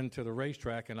we're heading into the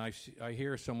racetrack, and I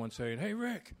hear someone saying, hey,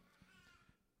 Rick.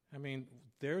 I mean,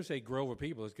 there's a grove of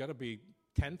people. There's got to be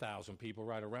 10,000 people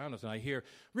right around us, and I hear,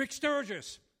 Rick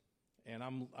Sturgis. And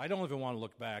I don't even want to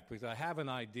look back, because I have an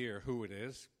idea who it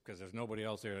is, because there's nobody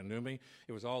else there that knew me.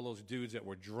 It was all those dudes that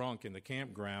were drunk in the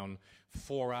campground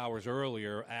 4 hours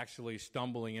earlier, actually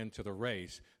stumbling into the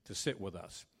race to sit with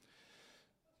us.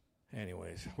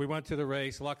 Anyways, we went to the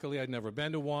race. Luckily, I'd never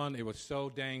been to one. It was so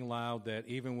dang loud that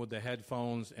even with the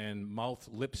headphones and mouth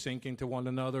lip syncing to one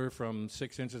another from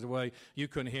 6 inches away, you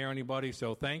couldn't hear anybody.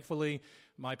 So thankfully,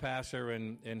 my pastor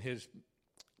and his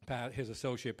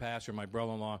associate pastor, my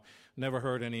brother-in-law, never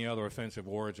heard any other offensive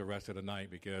words the rest of the night,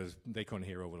 because they couldn't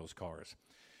hear over those cars.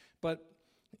 But,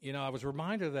 you know, I was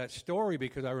reminded of that story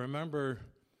because I remember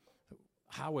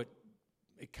how it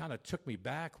kind of took me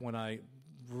back when I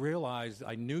realized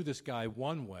I knew this guy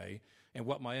one way and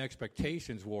what my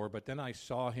expectations were, but then I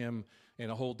saw him in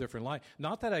a whole different light.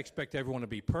 Not that I expect everyone to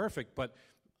be perfect,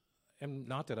 and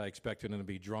not that I expected him to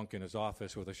be drunk in his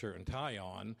office with a shirt and tie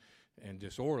on and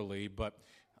disorderly, but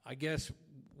I guess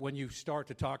when you start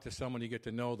to talk to someone, you get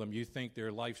to know them, you think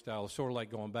their lifestyle is sort of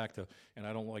like going back to, and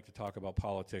I don't like to talk about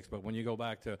politics, but when you go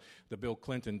back to the Bill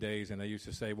Clinton days, and they used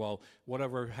to say, well,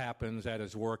 whatever happens at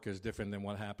his work is different than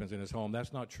what happens in his home.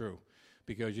 That's not true,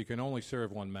 because you can only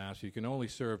serve one master, you can only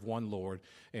serve one Lord,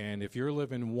 and if you're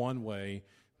living one way,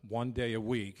 one day a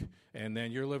week, and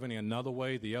then you're living another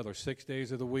way the other 6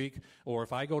 days of the week, or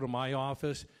if I go to my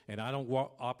office and I don't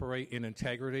operate in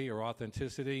integrity or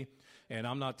authenticity, and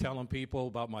I'm not telling people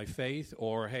about my faith,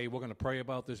 or, hey, we're going to pray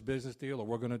about this business deal, or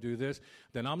we're going to do this,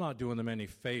 then I'm not doing them any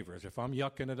favors. If I'm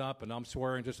yucking it up and I'm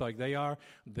swearing just like they are,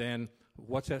 then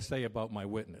what's that say about my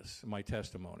witness, my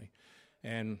testimony?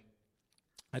 And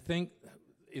I think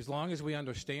as long as we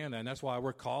understand that, and that's why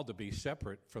we're called to be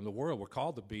separate from the world, we're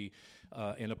called to be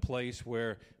in a place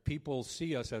where people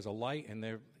see us as a light, and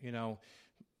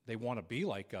they want to be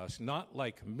like us, not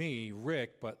like me,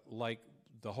 Rick, but like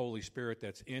the Holy Spirit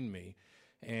that's in me,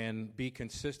 and be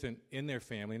consistent in their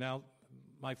family. Now,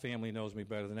 my family knows me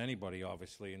better than anybody,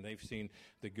 obviously, and they've seen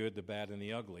the good, the bad, and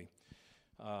the ugly.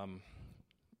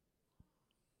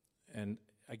 And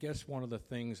I guess one of the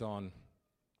things on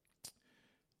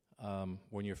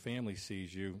when your family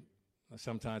sees you,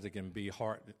 sometimes it can be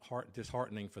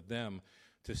disheartening for them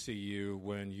to see you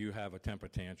when you have a temper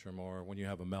tantrum or when you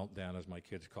have a meltdown, as my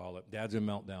kids call it. Dad's in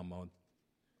meltdown mode.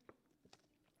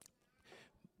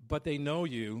 But they know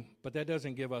you, but that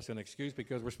doesn't give us an excuse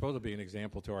because we're supposed to be an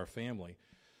example to our family.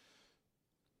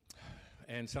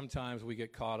 And sometimes we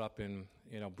get caught up in,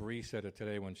 Bree said it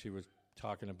today when she was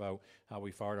talking about how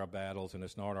we fight our battles, and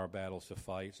it's not our battles to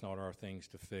fight, it's not our things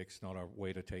to fix, not our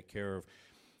way to take care of.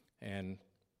 And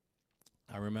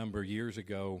I remember years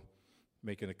ago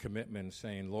making a commitment and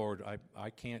saying, Lord, I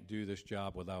can't do this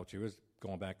job without you. It was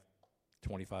going back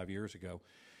 25 years ago.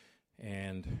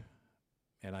 And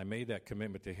I made that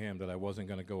commitment to him that I wasn't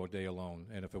going to go a day alone.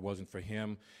 And if it wasn't for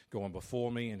him going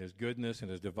before me and his goodness and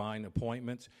his divine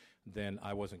appointments, then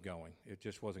I wasn't going. It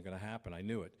just wasn't going to happen. I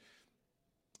knew it.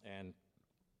 And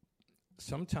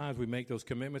sometimes we make those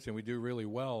commitments and we do really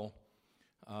well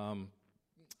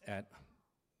at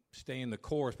staying the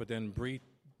course, but then Bree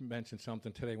mentioned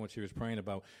something today when she was praying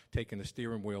about taking the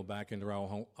steering wheel back into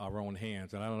our own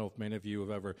hands. And I don't know if many of you have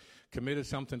ever committed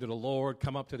something to the Lord,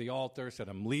 come up to the altar, said,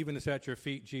 I'm leaving this at your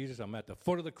feet, Jesus. I'm at the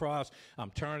foot of the cross. I'm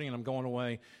turning and I'm going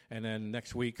away. And then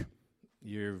next week,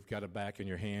 you've got it back in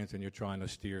your hands and you're trying to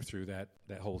steer through that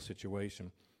whole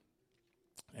situation.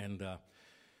 And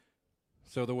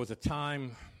so there was a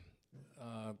time,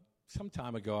 some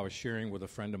time ago, I was sharing with a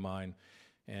friend of mine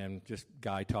and just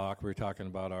guy talk. We were talking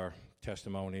about our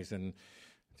testimonies and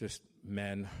just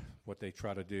men, what they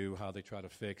try to do, how they try to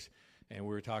fix. And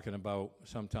we were talking about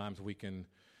sometimes we can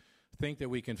think that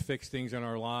we can fix things in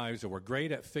our lives, or we're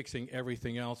great at fixing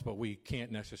everything else, but we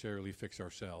can't necessarily fix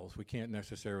ourselves. We can't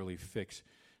necessarily fix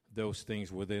those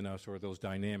things within us or those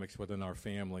dynamics within our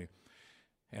family.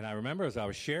 And I remember as I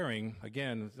was sharing,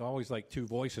 again, there's always like two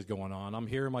voices going on. I'm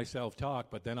hearing myself talk,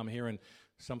 but then I'm hearing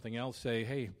something else say,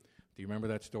 hey, do you remember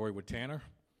that story with Tanner?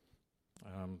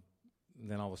 And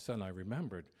then all of a sudden I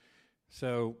remembered.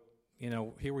 So,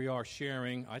 here we are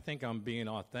sharing. I think I'm being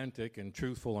authentic and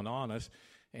truthful and honest.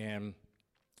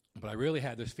 But I really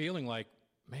had this feeling like,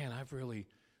 man, I really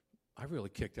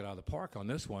kicked it out of the park on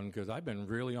this one because I've been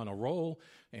really on a roll,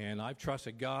 and I've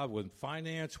trusted God with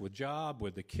finance, with job,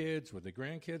 with the kids, with the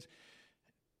grandkids.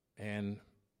 And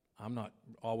I'm not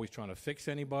always trying to fix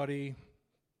anybody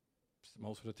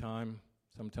most of the time.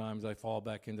 Sometimes I fall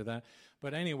back into that.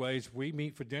 But anyways, we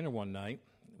meet for dinner one night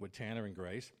with Tanner and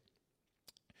Grace,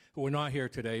 who are not here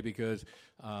today because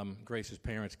Grace's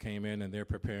parents came in and they're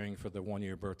preparing for the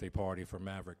one-year birthday party for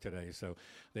Maverick today. So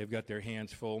they've got their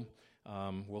hands full.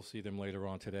 We'll see them later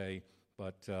on today,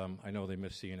 but I know they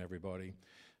miss seeing everybody.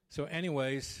 So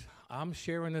anyways, I'm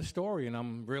sharing this story, and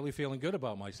I'm really feeling good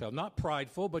about myself. Not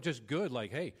prideful, but just good,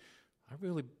 like, hey, I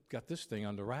really got this thing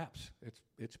under wraps.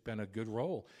 It's been a good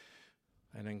roll.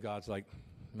 And then God's like,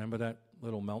 remember that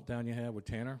little meltdown you had with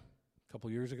Tanner a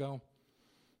couple years ago?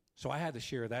 So I had to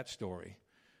share that story.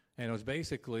 And it was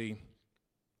basically,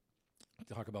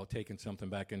 talk about taking something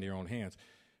back into your own hands.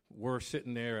 We're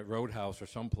sitting there at Roadhouse or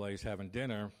someplace having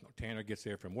dinner. Tanner gets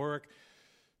there from work.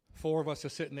 4 of us are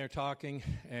sitting there talking,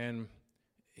 and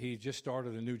he just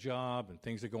started a new job, and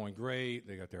things are going great.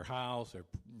 They got their house. They're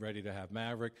ready to have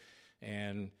Maverick.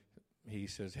 And he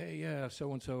says, hey, yeah,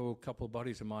 so-and-so, a couple of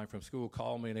buddies of mine from school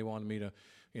called me, and they wanted me to,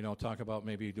 talk about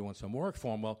maybe doing some work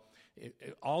for them. Well,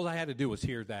 all I had to do was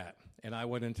hear that, and I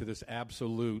went into this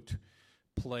absolute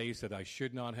place that I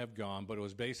should not have gone, but it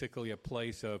was basically a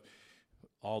place of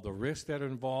all the risks that are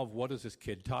involved. What is this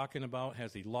kid talking about?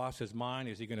 Has he lost his mind?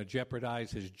 Is he going to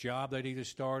jeopardize his job that he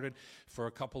just started for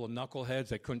a couple of knuckleheads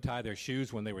that couldn't tie their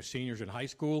shoes when they were seniors in high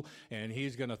school? And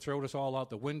he's going to throw us all out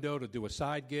the window to do a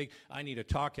side gig. I need to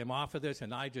talk him off of this.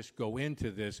 And I just go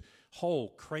into this whole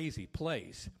crazy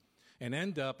place and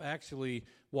end up actually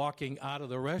walking out of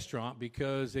the restaurant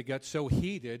because it got so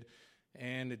heated,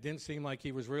 and it didn't seem like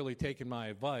he was really taking my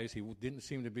advice. He didn't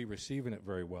seem to be receiving it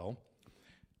very well.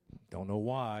 Don't know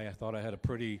why. I thought I had a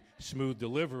pretty smooth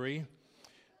delivery.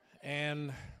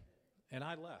 And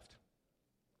I left.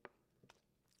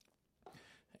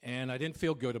 And I didn't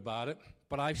feel good about it,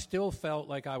 but I still felt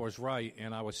like I was right,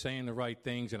 and I was saying the right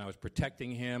things, and I was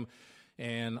protecting him,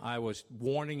 and I was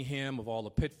warning him of all the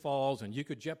pitfalls, and you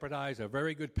could jeopardize a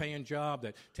very good paying job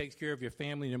that takes care of your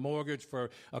family and your mortgage for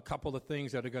a couple of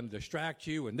things that are going to distract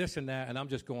you and this and that, and I'm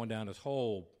just going down this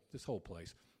whole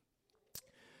place.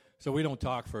 So we don't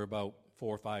talk for about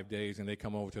 4 or 5 days, and they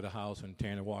come over to the house, and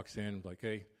Tanner walks in, like,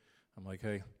 hey. I'm like,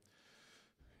 hey.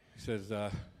 He says,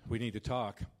 we need to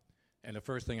talk. And the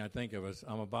first thing I think of is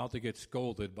I'm about to get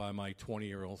scolded by my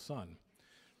 20-year-old son.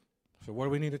 So what do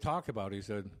we need to talk about? He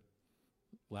said,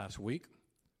 last week.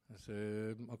 I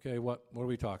said, okay, what are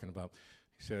we talking about?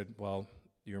 He said, well,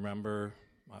 you remember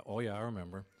Oh, yeah, I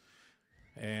remember.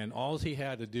 And all he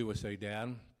had to do was say,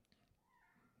 Dad,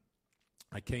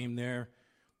 I came there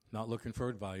not looking for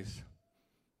advice.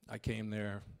 I came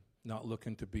there not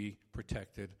looking to be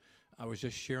protected. I was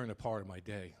just sharing a part of my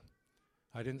day.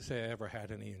 I didn't say I ever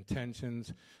had any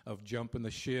intentions of jumping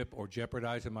the ship or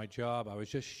jeopardizing my job. I was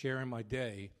just sharing my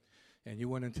day. And you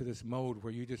went into this mode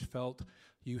where you just felt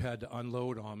you had to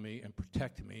unload on me and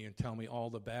protect me and tell me all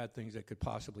the bad things that could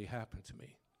possibly happen to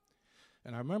me.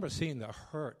 And I remember seeing the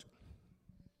hurt.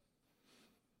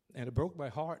 And it broke my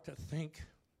heart to think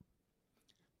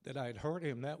that I had hurt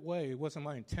him that way. It wasn't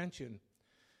my intention.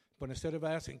 But instead of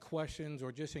asking questions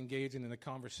or just engaging in a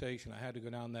conversation, I had to go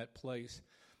down that place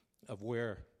of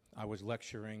where I was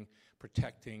lecturing,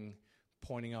 protecting,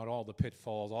 pointing out all the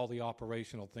pitfalls, all the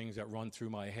operational things that run through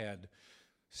my head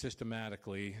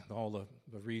systematically, all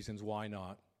the reasons why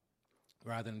not,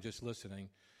 rather than just listening.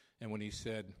 And when he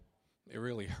said, it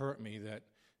really hurt me that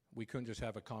we couldn't just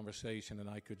have a conversation and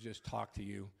I could just talk to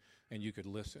you and you could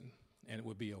listen and it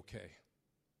would be okay.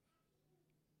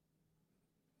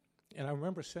 And I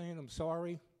remember saying, I'm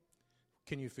sorry,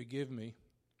 can you forgive me?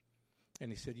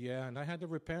 And he said, yeah, and I had to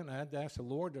repent. I had to ask the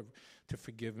Lord to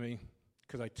forgive me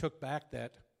because I took back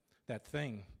that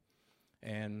thing.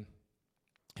 And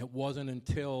it wasn't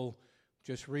until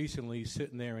just recently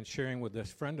sitting there and sharing with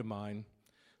this friend of mine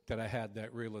that I had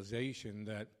that realization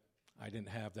that I didn't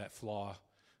have that flaw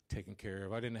taken care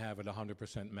of. I didn't have it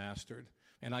 100% mastered.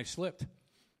 And I slipped.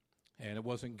 And it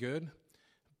wasn't good,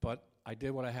 but I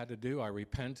did what I had to do. I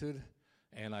repented,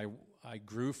 and I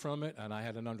grew from it, and I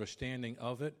had an understanding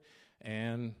of it.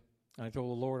 And I told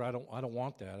the Lord, I don't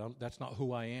want that. That's not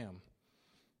who I am.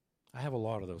 I have a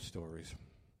lot of those stories.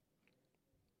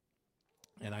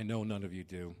 And I know none of you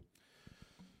do.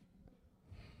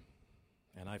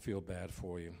 And I feel bad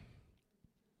for you.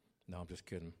 No, I'm just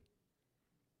kidding.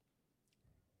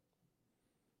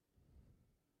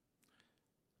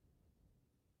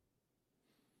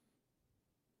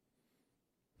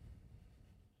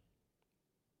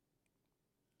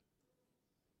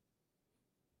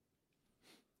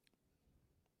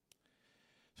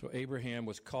 So Abraham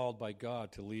was called by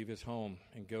God to leave his home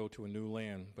and go to a new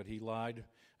land, but he lied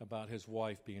about his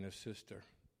wife being his sister.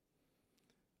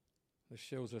 This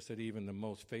shows us that even the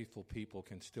most faithful people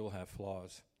can still have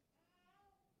flaws.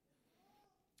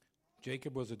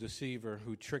 Jacob was a deceiver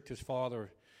who tricked his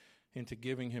father into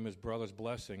giving him his brother's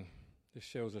blessing. This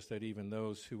shows us that even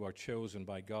those who are chosen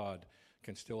by God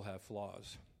can still have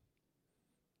flaws.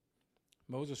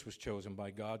 Moses was chosen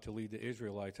by God to lead the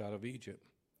Israelites out of Egypt.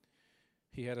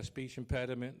 He had a speech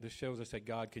impediment. This shows us that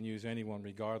God can use anyone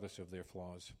regardless of their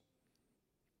flaws.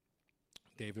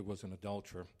 David was an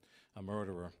adulterer, a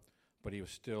murderer, but he was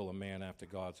still a man after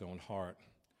God's own heart.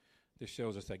 This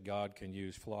shows us that God can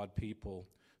use flawed people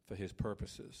for his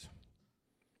purposes.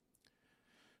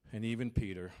 And even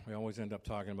Peter, we always end up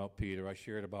talking about Peter. I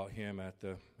shared about him at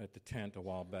the tent a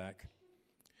while back,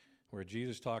 where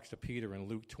Jesus talks to Peter in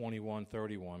Luke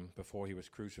 21:31 before he was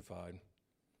crucified.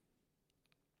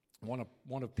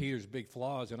 One of Peter's big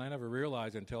flaws, and I never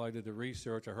realized until I did the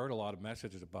research, I heard a lot of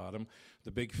messages about him,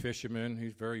 the big fisherman.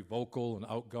 He's very vocal and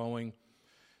outgoing,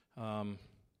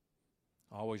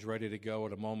 always ready to go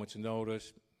at a moment's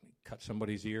notice, cut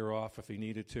somebody's ear off if he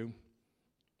needed to.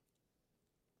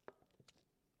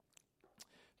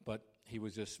 But he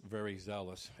was just very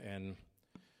zealous, and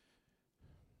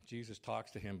Jesus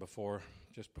talks to him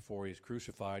just before he's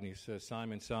crucified, and he says,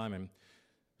 Simon, Simon,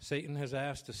 Satan has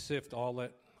asked to sift all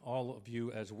of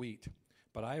you as wheat.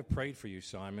 But I have prayed for you,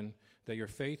 Simon, that your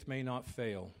faith may not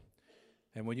fail.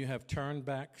 And when you have turned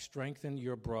back, strengthen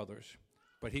your brothers.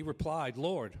 But he replied,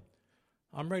 Lord,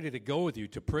 I'm ready to go with you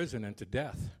to prison and to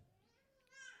death.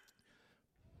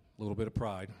 A little bit of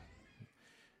pride.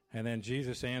 And then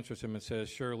Jesus answers him and says,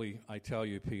 surely I tell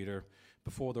you, Peter,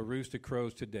 before the rooster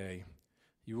crows today,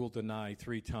 you will deny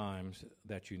 3 times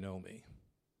that you know me.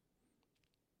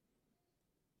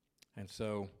 And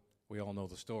so we all know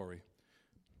the story.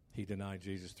 He denied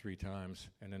Jesus 3 times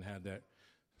and then had that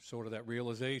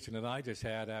realization that I just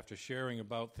had after sharing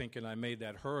about thinking I made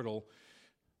that hurdle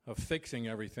of fixing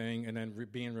everything and then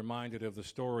being reminded of the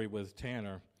story with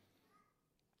Tanner.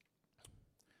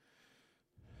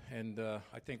 And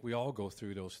I think we all go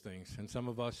through those things. And some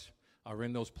of us are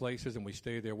in those places and we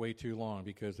stay there way too long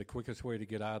because the quickest way to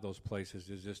get out of those places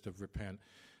is just to repent.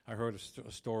 I heard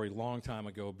a story a long time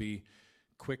ago, be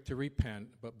quick to repent,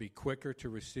 but be quicker to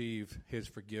receive his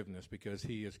forgiveness because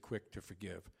he is quick to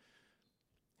forgive.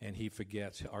 And he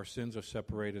forgets. Our sins are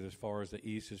separated as far as the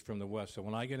east is from the west. So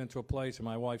when I get into a place and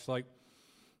my wife's like,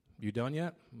 you done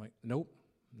yet? I'm like, nope,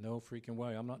 no freaking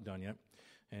way, I'm not done yet.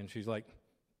 And she's like,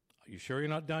 you sure you're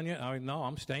not done yet? I mean, no,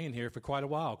 I'm staying here for quite a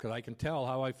while because I can tell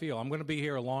how I feel. I'm going to be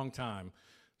here a long time,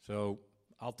 so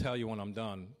I'll tell you when I'm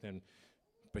done.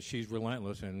 But she's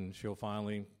relentless, and she'll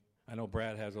finally, I know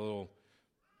Brad has a little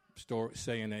story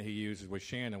saying that he uses with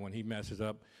Shannon when he messes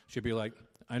up. She'll be like,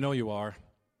 I know you are.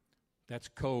 That's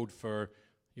code for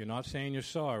you're not saying you're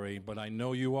sorry, but I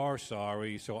know you are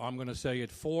sorry, so I'm going to say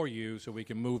it for you so we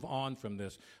can move on from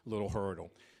this little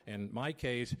hurdle. In my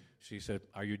case, she said,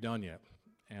 are you done yet?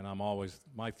 And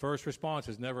my first response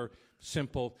is never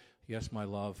simple, yes, my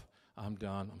love, I'm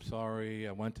done. I'm sorry,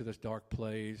 I went to this dark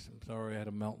place. I'm sorry, I had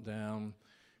a meltdown.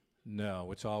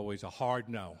 No, it's always a hard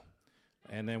no.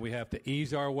 And then we have to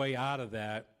ease our way out of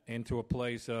that into a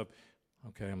place of,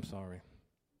 okay, I'm sorry.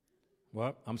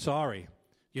 What? I'm sorry.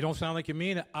 You don't sound like you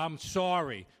mean it. I'm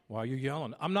sorry. Why are you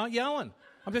yelling? I'm not yelling.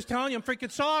 I'm just telling you I'm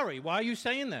freaking sorry. Why are you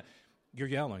saying that? You're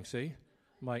yelling, see?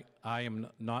 I'm like, I am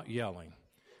not yelling.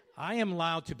 I am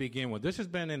loud to begin with. This has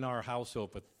been in our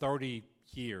household for 30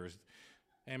 years.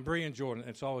 And Bree and Jordan,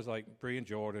 it's always like Bree and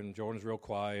Jordan. Jordan's real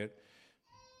quiet.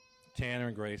 Tanner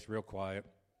and Grace, real quiet.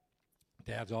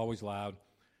 Dad's always loud.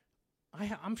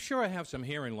 I'm sure I have some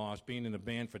hearing loss being in the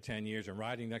band for 10 years and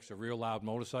riding next to real loud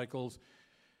motorcycles.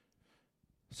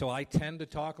 So I tend to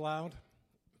talk loud,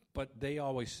 but they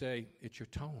always say, it's your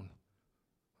tone.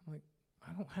 I'm like,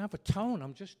 I don't have a tone.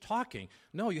 I'm just talking.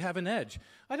 No, you have an edge.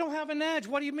 I don't have an edge.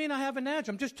 What do you mean I have an edge?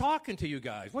 I'm just talking to you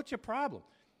guys. What's your problem?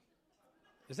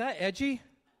 Is that edgy?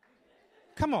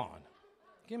 Come on.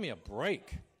 Give me a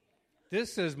break.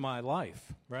 This is my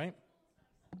life, right?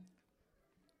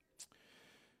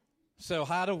 So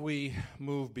how do we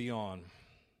move beyond?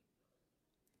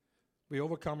 We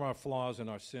overcome our flaws and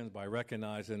our sins by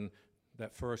recognizing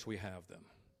that first we have them.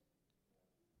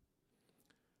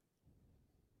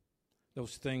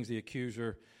 Those things the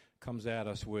accuser comes at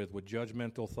us with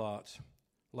judgmental thoughts,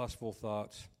 lustful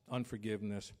thoughts,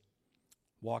 unforgiveness,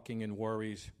 walking in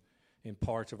worries in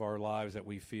parts of our lives that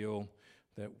we feel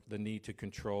that the need to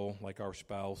control, like our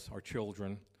spouse, our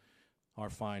children, our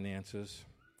finances.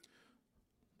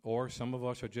 Or some of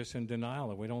us are just in denial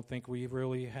and we don't think we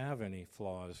really have any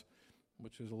flaws,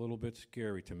 which is a little bit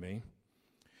scary to me.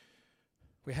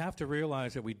 We have to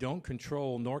realize that we don't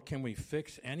control nor can we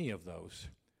fix any of those.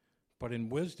 But in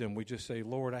wisdom, we just say,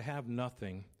 Lord, I have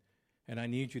nothing, and I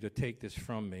need you to take this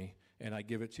from me, and I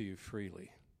give it to you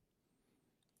freely.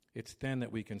 It's then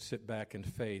that we can sit back in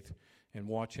faith and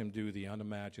watch him do the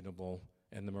unimaginable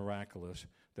and the miraculous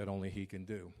that only he can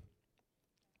do.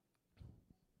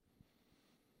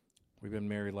 We've been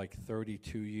married like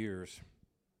 32 years.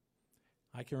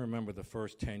 I can remember the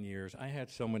first 10 years. I had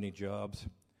so many jobs.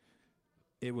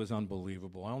 It was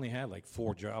unbelievable. I only had like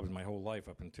 4 jobs my whole life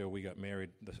up until we got married,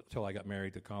 until I got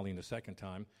married to Colleen the second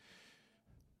time.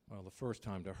 Well, the first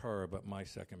time to her, but my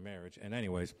second marriage. And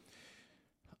anyways,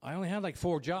 I only had like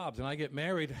 4 jobs, and I get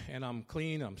married, and I'm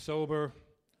clean, I'm sober,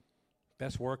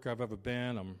 best worker I've ever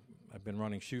been. I've been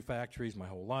running shoe factories my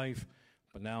whole life,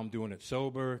 but now I'm doing it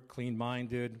sober,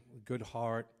 clean-minded, good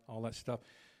heart, all that stuff.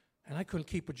 And I couldn't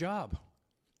keep a job.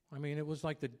 I mean, it was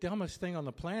like the dumbest thing on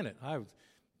the planet. I was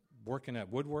working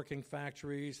at woodworking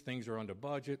factories. Things are under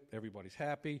budget. Everybody's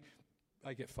happy.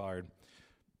 I get fired.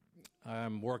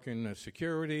 I'm working as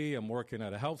security. I'm working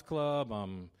at a health club.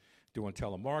 I'm doing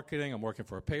telemarketing. I'm working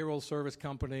for a payroll service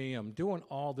company. I'm doing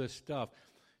all this stuff.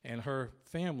 And her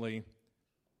family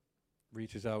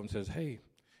reaches out and says, hey,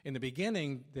 in the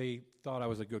beginning, they thought I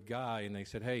was a good guy, and they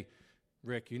said, hey,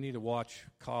 Rick, you need to watch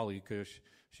Collie because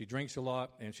she drinks a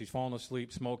lot, and she's falling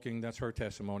asleep, smoking. That's her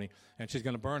testimony. And she's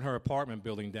going to burn her apartment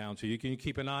building down, so you can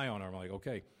keep an eye on her. I'm like,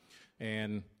 okay.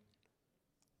 And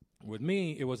with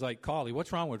me, it was like, Collie,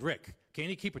 what's wrong with Rick? Can't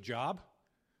he keep a job?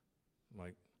 I'm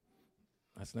like,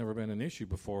 that's never been an issue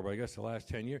before, but I guess the last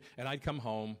 10 years. And I'd come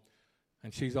home,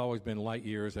 and she's always been light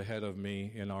years ahead of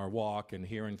me in our walk and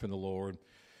hearing from the Lord.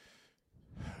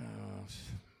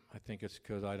 I think it's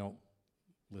because I don't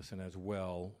listen as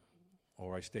well,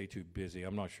 or I stay too busy.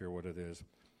 I'm not sure what it is.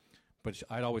 But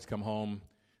I'd always come home,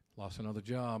 lost another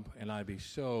job, and I'd be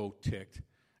so ticked,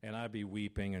 and I'd be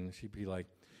weeping, and she'd be like,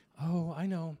 oh, I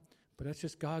know, but that's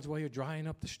just God's way of drying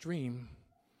up the stream.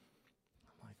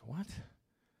 I'm like, what?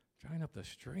 Drying up the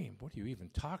stream? What are you even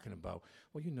talking about?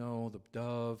 Well, you know, the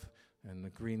dove and the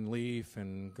green leaf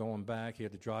and going back. He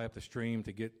had to dry up the stream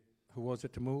to get, who was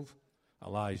it to move?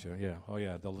 Elijah, yeah. Oh,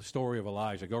 yeah, the story of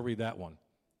Elijah. Go read that one.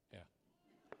 Yeah.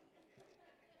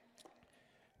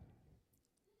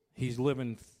 He's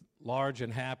living large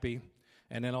and happy,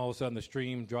 and then all of a sudden the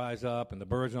stream dries up and the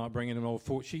birds are not bringing him no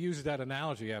food. She uses that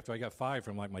analogy after I got fired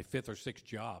from like my 5th or 6th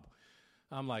job.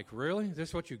 I'm like, really? Is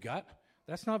this what you got?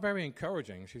 that's not very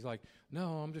encouraging. She's like,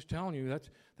 no, I'm just telling you,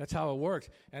 that's how it works.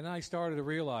 And I started to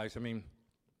realize, it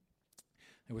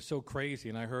was so crazy.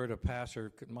 And I heard a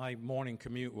pastor, my morning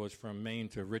commute was from Maine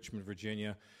to Richmond,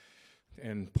 Virginia,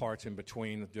 and parts in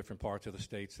between, the different parts of the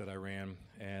states that I ran.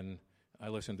 And I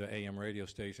listened to AM radio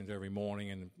stations every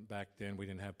morning, and back then we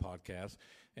didn't have podcasts.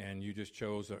 And you just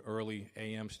chose the early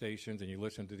AM stations, and you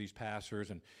listened to these pastors,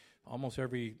 and almost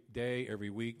every day, every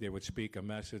week, they would speak a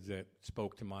message that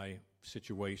spoke to my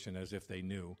situation as if they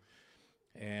knew.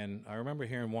 And I remember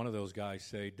hearing one of those guys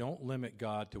say, don't limit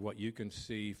God to what you can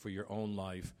see for your own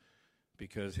life,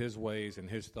 because his ways and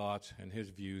his thoughts and his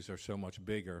views are so much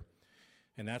bigger.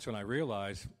 And that's when I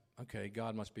realized, okay,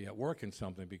 God must be at work in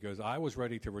something, because I was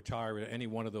ready to retire at any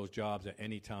one of those jobs at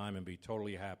any time and be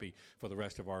totally happy for the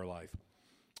rest of our life.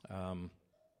 And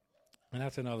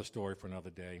that's another story for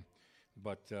another day.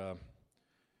 But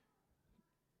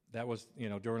that was,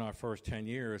 during our first 10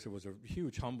 years, it was a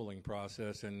huge humbling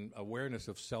process and awareness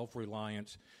of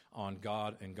self-reliance on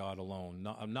God and God alone.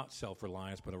 Not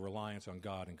self-reliance, but a reliance on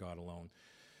God and God alone.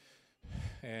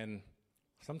 And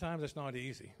sometimes it's not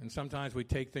easy. And sometimes we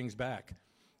take things back.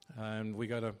 And we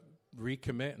got to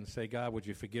recommit and say, God, would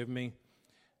you forgive me?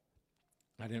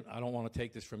 I don't want to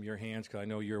take this from your hands, because I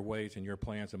know your ways and your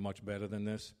plans are much better than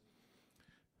this.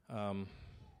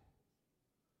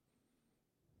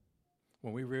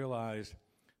 When we realize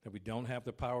that we don't have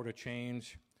the power to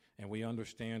change and we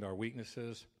understand our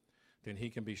weaknesses, then he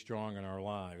can be strong in our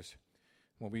lives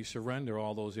when we surrender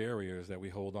all those areas that we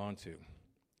hold on to.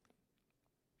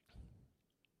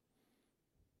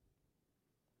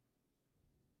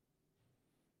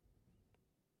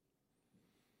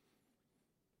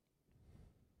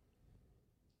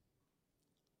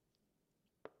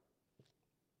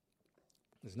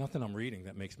 There's nothing I'm reading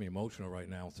that makes me emotional right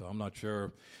now, so I'm not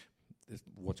sure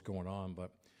what's going on,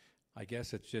 but I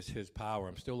guess it's just his power.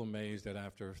 I'm still amazed that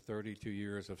after 32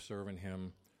 years of serving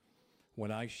him,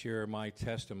 when I share my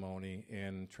testimony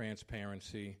in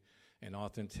transparency and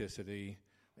authenticity,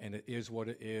 and it is what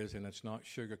it is, and it's not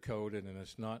sugar-coated, and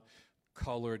it's not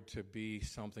colored to be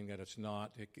something that it's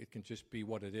not, it can just be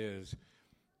what it is,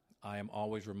 I am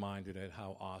always reminded at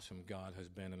how awesome God has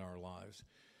been in our lives.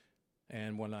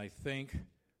 And when I think,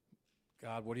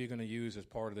 God, what are you going to use as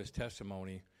part of this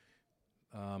testimony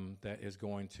that is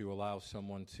going to allow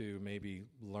someone to maybe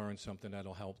learn something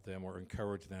that'll help them or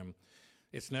encourage them,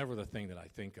 it's never the thing that I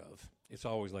think of. It's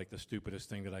always like the stupidest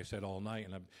thing that I said all night,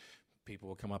 and people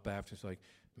will come up after. It's like,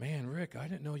 man, Rick, I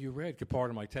didn't know you read. Part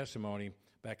of my testimony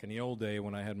back in the old day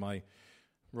when I had my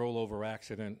rollover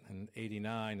accident in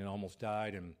 '89 and almost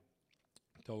died, and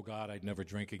told God I'd never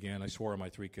drink again. I swore on my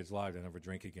 3 kids' lives I'd never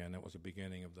drink again. That was the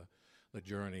beginning of the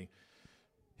journey.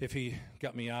 If he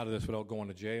got me out of this without going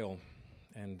to jail,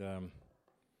 and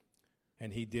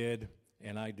he did,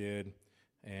 and I did,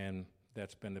 and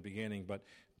that's been the beginning. But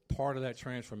part of that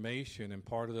transformation and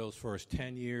part of those first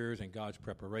 10 years and God's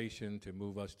preparation to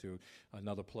move us to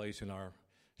another place in our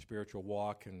spiritual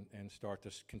walk and start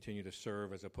to continue to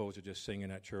serve as opposed to just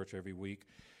singing at church every week.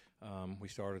 We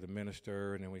started to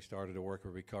minister, and then we started to work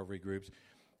with recovery groups.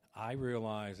 I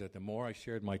realized that the more I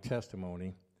shared my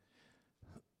testimony,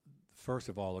 first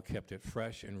of all, it kept it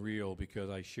fresh and real because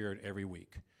I shared every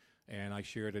week. And I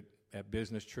shared it at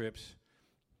business trips.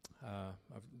 I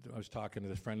was talking to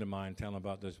this friend of mine, telling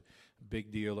about this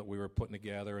big deal that we were putting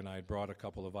together, and I had brought a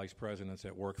couple of vice presidents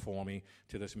that worked for me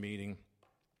to this meeting.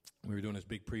 We were doing this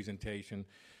big presentation.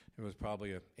 It was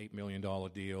probably an $8 million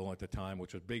deal at the time,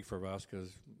 which was big for us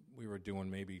because we were doing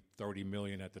maybe $30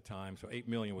 million at the time. So $8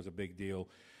 million was a big deal.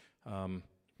 I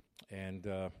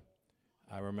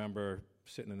remember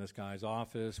sitting in this guy's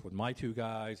office with my 2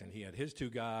 guys, and he had his 2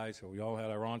 guys, so we all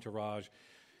had our entourage.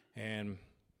 And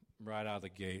right out of the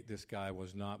gate, this guy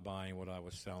was not buying what I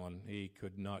was selling. He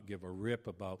could not give a rip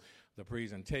about the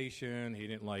presentation. He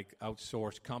didn't like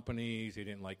outsourced companies. He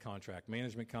didn't like contract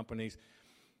management companies.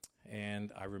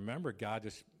 And I remember God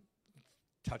just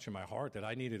touching my heart that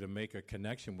I needed to make a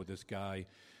connection with this guy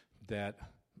that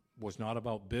was not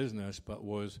about business, but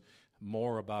was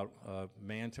more about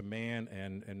man-to-man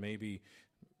and maybe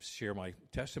share my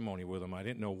testimony with him. I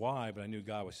didn't know why, but I knew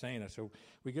God was saying that. So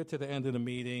we get to the end of the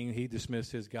meeting. He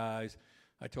dismissed his guys.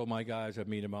 I told my guys I'd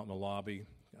meet him out in the lobby.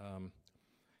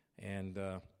 And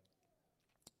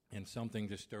something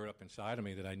just stirred up inside of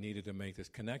me that I needed to make this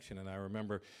connection. And I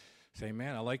remember saying,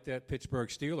 man, I like that Pittsburgh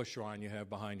Steelers shrine you have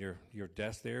behind your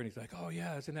desk there. And he's like, oh,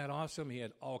 yeah, isn't that awesome? He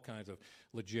had all kinds of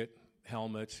legit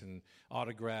helmets and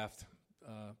autographed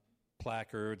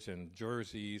placards and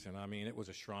jerseys, and I mean, it was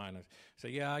a shrine. I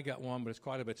said, yeah, I got one, but it's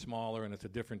quite a bit smaller, and it's a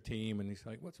different team. And he's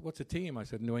like, what's a team? I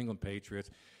said, New England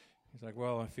Patriots. He's like,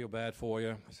 well, I feel bad for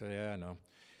you. I said, yeah, I know.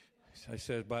 I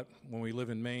said, but when we live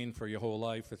in Maine for your whole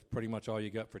life, it's pretty much all you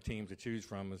got for teams to choose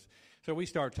from. So we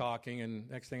start talking, and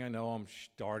next thing I know, I'm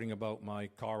starting about my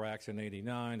car accident in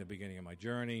 '89, the beginning of my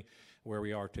journey, where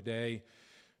we are today.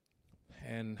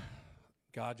 And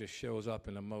God just shows up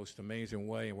in the most amazing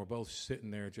way, and we're both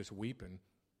sitting there just weeping.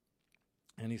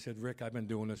 And he said, Rick, I've been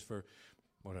doing this for,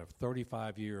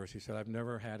 35 years. He said, I've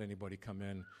never had anybody come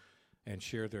in and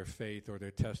share their faith or their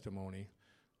testimony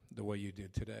the way you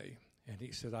did today. And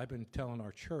he said, I've been telling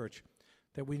our church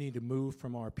that we need to move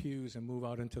from our pews and move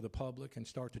out into the public and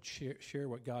start to share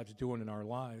what God's doing in our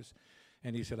lives.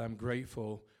 And he said, I'm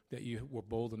grateful that you were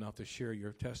bold enough to share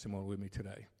your testimony with me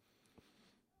today.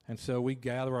 And so we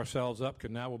gather ourselves up, because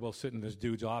now we're both sitting in this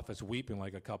dude's office weeping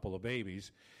like a couple of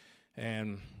babies.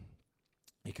 And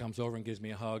he comes over and gives me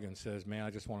a hug and says, man,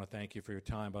 I just want to thank you for your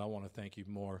time, but I want to thank you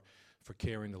more for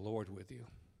carrying the Lord with you.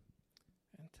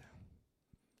 And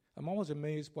I'm always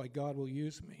amazed why God will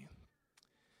use me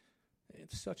in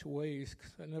such ways,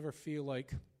 because I never feel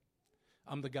like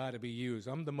I'm the guy to be used.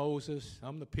 I'm the Moses,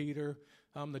 I'm the Peter,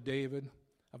 I'm the David.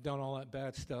 I've done all that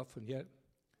bad stuff, and yet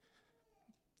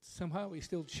somehow he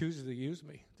still chooses to use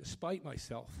me, despite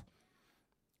myself.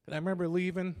 And I remember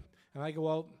leaving, and I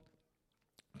go out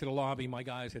to the lobby. My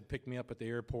guys had picked me up at the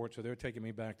airport, so they're taking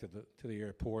me back to the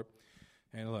airport.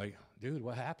 And they're like, dude,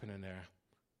 what happened in there?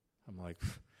 I'm like,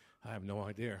 I have no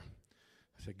idea.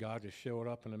 I said, God just showed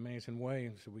up in an amazing way,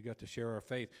 and so we got to share our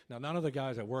faith. Now, none of the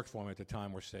guys that worked for me at the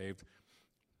time were saved.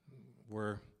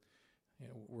 We're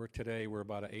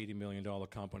about an $80 million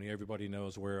company. Everybody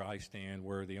knows where I stand,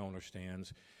 where the owner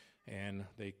stands, and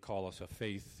they call us a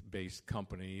faith-based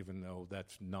company, even though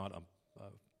that's not a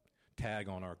tag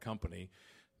on our company.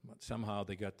 But somehow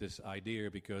they got this idea,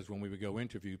 because when we would go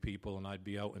interview people and I'd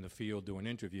be out in the field doing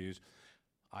interviews,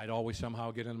 I'd always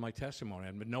somehow get into my testimony. I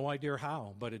had no idea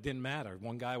how, but it didn't matter.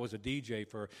 One guy was a DJ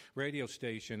for a radio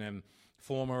station and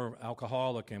former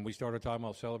alcoholic, and we started talking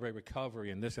about Celebrate Recovery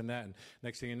and this and that, and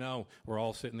next thing you know, we're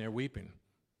all sitting there weeping.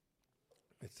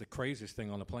 It's the craziest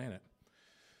thing on the planet.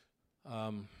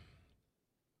 But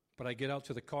I get out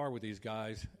to the car with these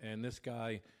guys, and this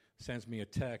guy sends me a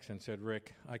text and said,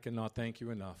 Rick, I cannot thank you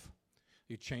enough.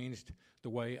 You changed the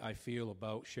way I feel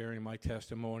about sharing my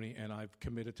testimony, and I've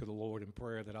committed to the Lord in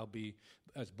prayer that I'll be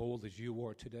as bold as you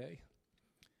are today.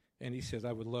 And he says,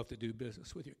 I would love to do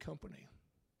business with your company.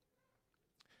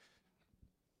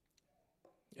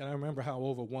 And I remember how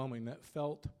overwhelming that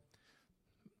felt,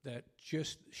 that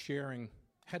just sharing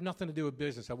had nothing to do with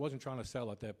business. I wasn't trying to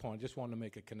sell at that point. I just wanted to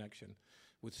make a connection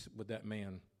with that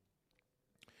man.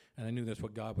 And I knew that's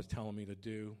what God was telling me to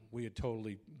do. We had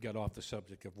totally got off the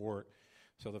subject of work.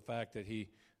 So the fact that he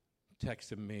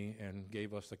texted me and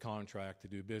gave us the contract to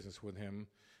do business with him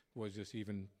was just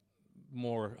even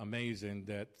more amazing,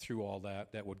 that through all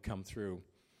that would come through.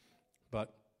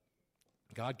 But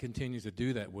God continues to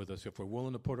do that with us. If we're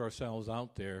willing to put ourselves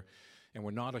out there and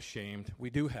we're not ashamed, we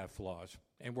do have flaws,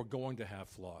 and we're going to have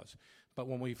flaws. But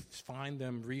when we find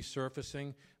them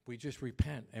resurfacing, we just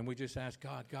repent, and we just ask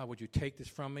God, would you take this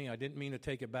from me? I didn't mean to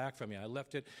take it back from you. I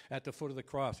left it at the foot of the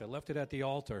cross. I left it at the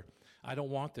altar. I don't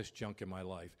want this junk in my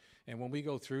life. And when we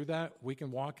go through that, we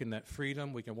can walk in that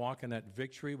freedom. We can walk in that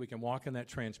victory. We can walk in that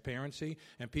transparency.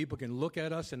 And people can look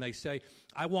at us and they say,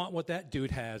 I want what that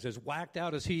dude has. As whacked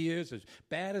out as he is, as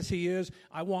bad as he is,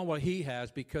 I want what he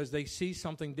has, because they see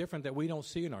something different that we don't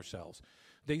see in ourselves.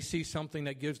 They see something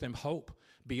that gives them hope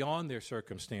beyond their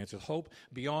circumstances, hope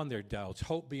beyond their doubts,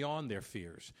 hope beyond their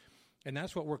fears. And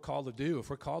that's what we're called to do.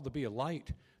 If we're called to be a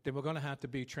light, then we're going to have to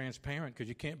be transparent, because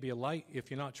you can't be a light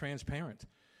if you're not transparent.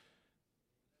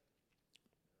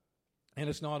 And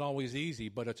it's not always easy,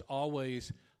 but it's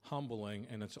always humbling,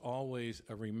 and it's always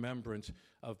a remembrance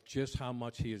of just how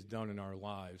much he has done in our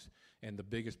lives. And the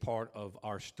biggest part of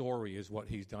our story is what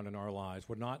he's done in our lives.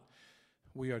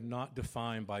 We are not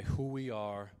defined by who we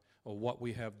are or what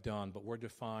we have done, but we're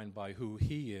defined by who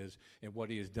he is and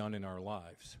what he has done in our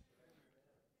lives.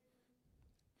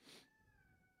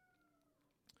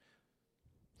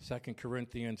 Second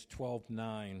Corinthians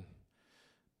 12:9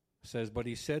 says, but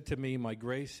he said to me, my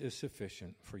grace is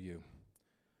sufficient for you,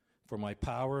 for my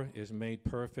power is made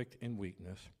perfect in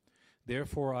weakness.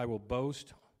 Therefore I will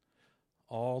boast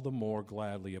all the more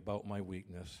gladly about my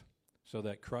weakness, so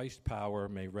that Christ's power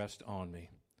may rest on me.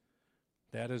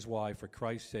 That is why, for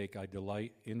Christ's sake, I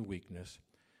delight in weakness,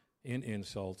 in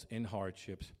insults, in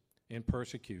hardships, in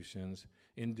persecutions,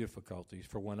 in difficulties.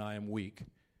 For when I am weak,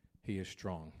 he is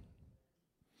strong.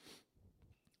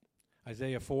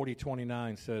 Isaiah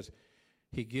 40:29 says,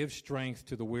 he gives strength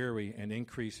to the weary and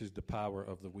increases the power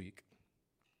of the weak.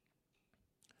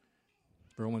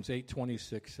 Romans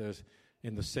 8:26 says,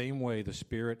 in the same way the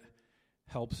Spirit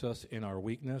helps us in our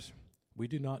weakness. We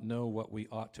do not know what we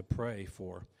ought to pray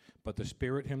for, but the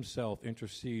Spirit himself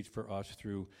intercedes for us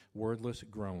through wordless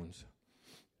groans.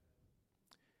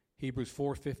 Hebrews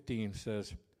 4:15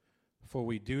 says, for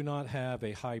we do not have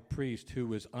a high priest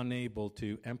who is unable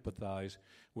to empathize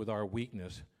with our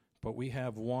weakness, but we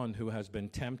have one who has been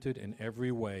tempted in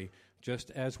every way,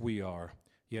 just as we are,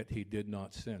 yet he did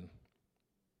not sin.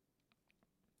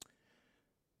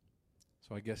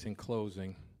 So I guess in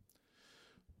closing,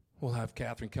 we'll have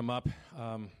Catherine come up.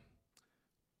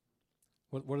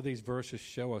 What do these verses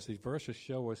show us? These verses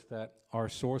show us that our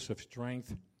source of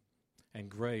strength and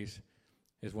grace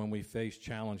is when we face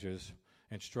challenges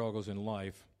and struggles in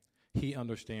life. He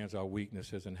understands our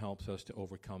weaknesses and helps us to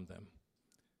overcome them.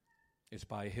 It's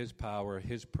by his power,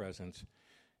 his presence.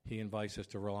 He invites us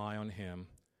to rely on him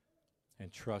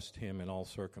and trust him in all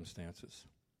circumstances.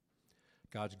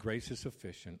 God's grace is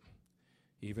sufficient.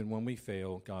 Even when we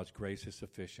fail, God's grace is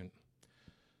sufficient.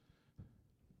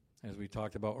 As we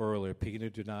talked about earlier, Peter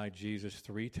denied Jesus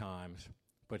 3 times,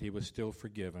 but he was still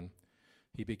forgiven.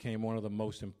 He became one of the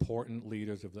most important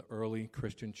leaders of the early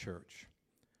Christian church.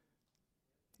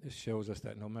 This shows us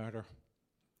that no matter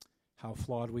how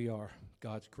flawed we are,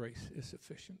 God's grace is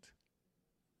sufficient.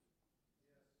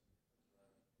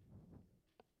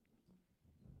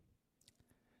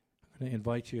 I'm going to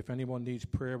invite you, if anyone needs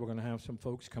prayer, we're going to have some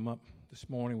folks come up this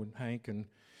morning with Hank and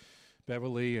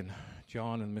Beverly and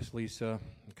John and Miss Lisa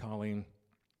and Colleen.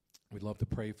 We'd love to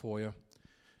pray for you.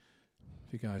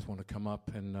 If you guys want to come up,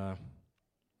 and I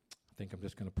think I'm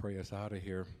just going to pray us out of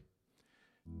here.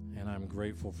 And I'm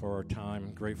grateful for our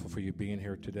time, grateful for you being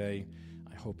here today.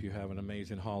 I hope you have an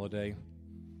amazing holiday.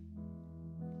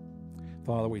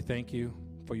 Father, we thank you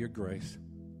for your grace.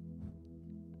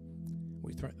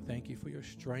 We thank you for your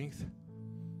strength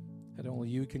that only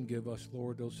you can give us,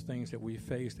 Lord, those things that we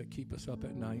face that keep us up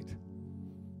at night.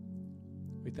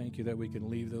 We thank you that we can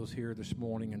leave those here this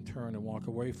morning and turn and walk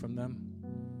away from them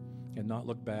and not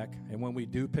look back. And when we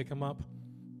do pick them up,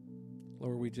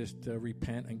 Lord, we just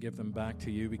repent and give them back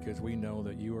to you because we know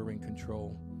that you are in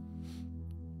control.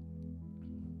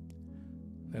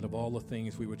 That of all the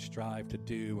things we would strive to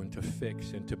do and to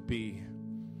fix and to be,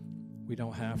 we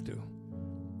don't have to.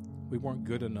 We weren't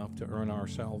good enough to earn our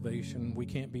salvation. We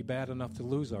can't be bad enough to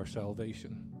lose our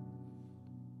salvation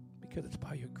because it's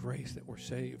by your grace that we're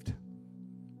saved.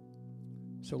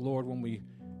 So, Lord, when we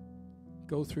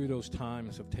go through those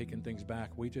times of taking things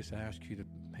back, we just ask you to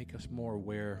make us more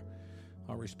aware.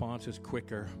 Our response is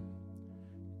quicker.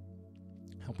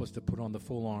 Help us to put on the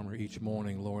full armor each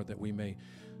morning, Lord, that we may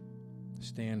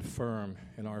stand firm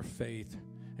in our faith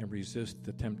and resist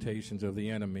the temptations of the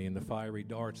enemy and the fiery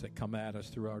darts that come at us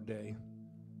through our day.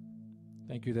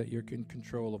 Thank you that you're in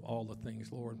control of all the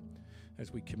things, Lord,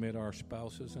 as we commit our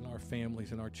spouses and our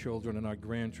families and our children and our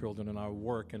grandchildren and our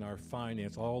work and our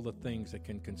finance, all the things that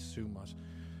can consume us.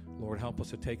 Lord, help us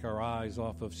to take our eyes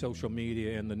off of social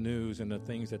media and the news and the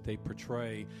things that they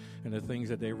portray and the things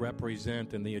that they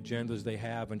represent and the agendas they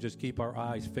have, and just keep our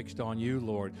eyes fixed on you,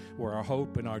 Lord, where our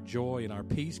hope and our joy and our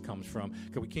peace comes from.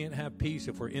 Because we can't have peace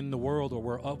if we're in the world or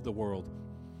we're of the world.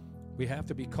 We have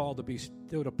to be called to be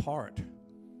stood apart,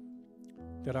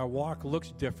 that our walk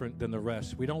looks different than the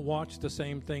rest. We don't watch the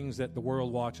same things that the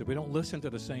world watches. We don't listen to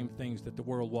the same things that the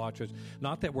world watches.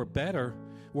 Not that we're better,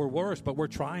 we're worse, but we're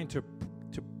trying to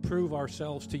prove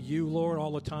ourselves to you, Lord,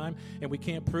 all the time, and we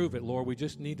can't prove it, Lord. We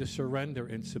just need to surrender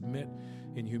and submit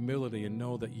in humility and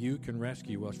know that you can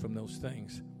rescue us from those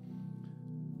things.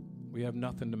 We have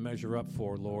nothing to measure up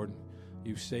for, Lord.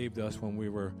 You saved us when we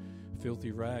were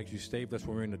filthy rags. You saved us when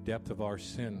we were in the depth of our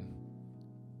sin.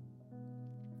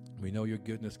 We know your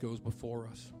goodness goes before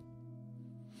us.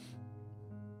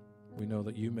 We know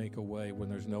that you make a way when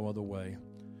there's no other way,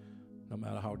 no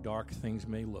matter how dark things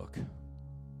may look.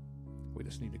 We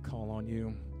just need to call on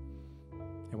you.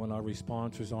 And when our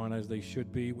responses aren't as they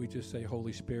should be, we just say,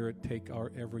 Holy Spirit, take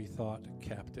our every thought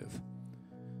captive.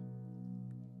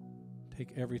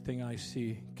 Take everything I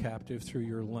see captive through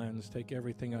your lens. Take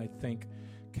everything I think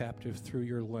captive through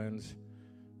your lens.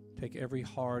 Take every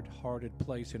hard-hearted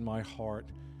place in my heart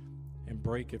and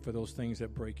break it for those things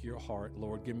that break your heart.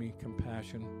 Lord, give me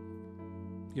compassion.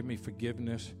 Give me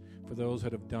forgiveness for those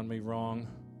that have done me wrong.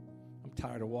 I'm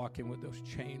tired of walking with those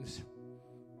chains.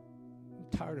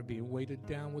 I'm tired of being weighted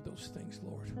down with those things,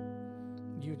 Lord.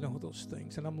 You know those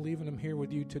things, and I'm leaving them here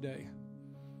with you today.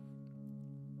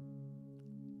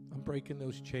 I'm breaking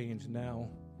those chains now,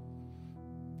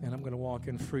 and I'm going to walk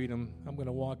in freedom. I'm going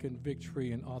to walk in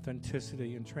victory and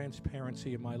authenticity and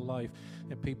transparency in my life,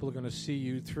 and people are going to see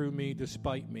you through me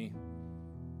despite me.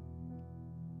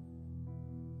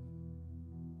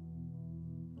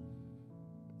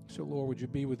 So, Lord, would you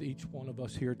be with each one of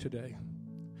us here today?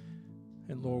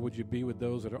 And, Lord, would you be with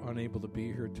those that are unable to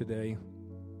be here today?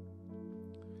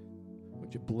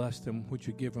 Would you bless them? Would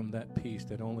you give them that peace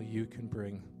that only you can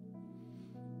bring?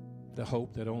 The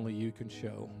hope that only you can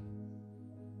show?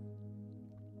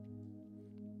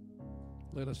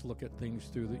 Let us look at things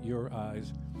through your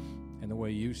eyes and the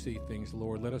way you see things,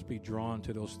 Lord. Let us be drawn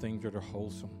to those things that are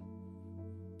wholesome.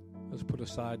 Let's put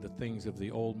aside the things of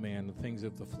the old man, the things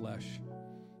of the flesh.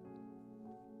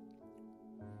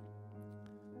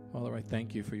 Father, I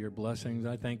thank you for your blessings.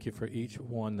 I thank you for each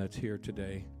one that's here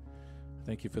today. I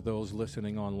thank you for those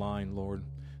listening online, Lord,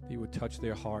 that you would touch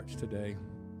their hearts today.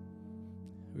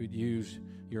 We'd use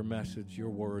your message, your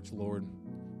words, Lord,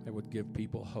 that would give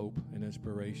people hope and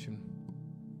inspiration.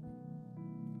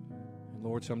 And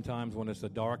Lord, sometimes when it's the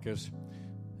darkest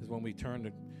is when we turn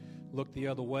to look the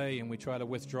other way and we try to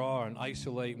withdraw and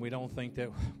isolate, and we don't think that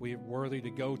we're worthy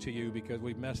to go to you because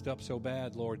we've messed up so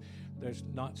bad, Lord. There's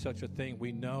not such a thing.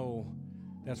 We know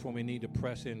that's when we need to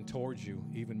press in towards you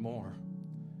even more.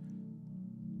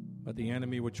 But the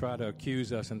enemy would try to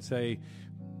accuse us and say,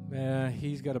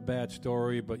 he's got a bad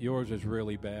story, but yours is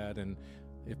really bad. And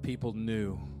if people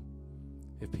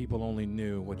only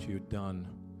knew what you'd done,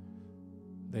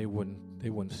 they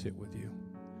wouldn't sit with you.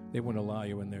 They wouldn't allow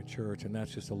you in their church, and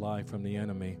that's just a lie from the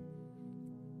enemy.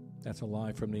 That's a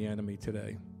lie from the enemy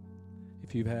today.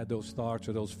 If you've had those thoughts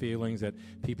or those feelings that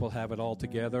people have it all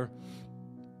together,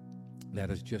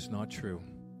 that is just not true.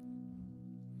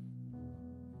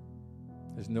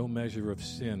 There's no measure of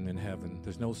sin in heaven.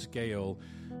 There's no scale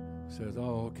that says,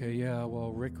 oh, okay, yeah,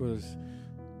 well, Rick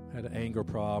had an anger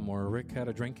problem, or Rick had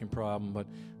a drinking problem, but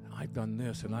I've done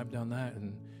this and I've done that,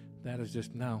 and that is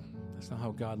just, no, that's not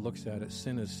how God looks at it.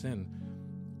 Sin is sin.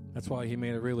 That's why he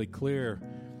made it really clear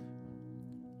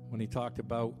when he talked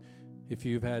about if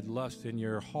you've had lust in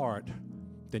your heart,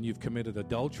 then you've committed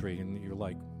adultery. And you're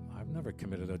like, I've never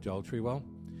committed adultery. Well,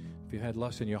 if you had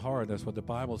lust in your heart, that's what the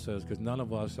Bible says, because none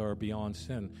of us are beyond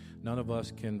sin. None of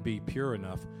us can be pure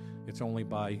enough. It's only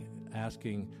by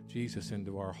asking Jesus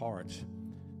into our hearts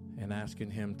and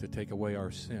asking him to take away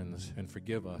our sins and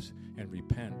forgive us and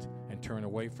repent and turn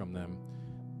away from them,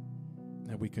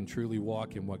 that we can truly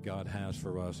walk in what God has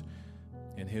for us.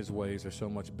 And his ways are so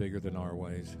much bigger than our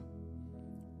ways.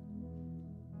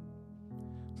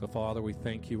 So, Father, we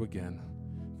thank you again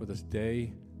for this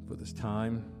day, for this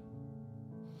time,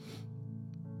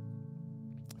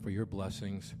 for your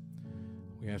blessings.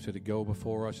 We ask you to go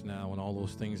before us now, and all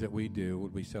those things that we do,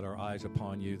 would we set our eyes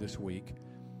upon you this week.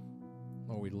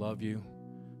 Lord, we love you,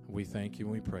 we thank you,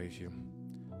 and we praise you.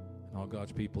 And all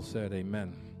God's people said,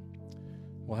 amen.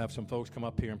 We'll have some folks come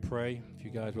up here and pray. If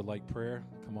you guys would like prayer,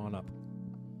 come on up.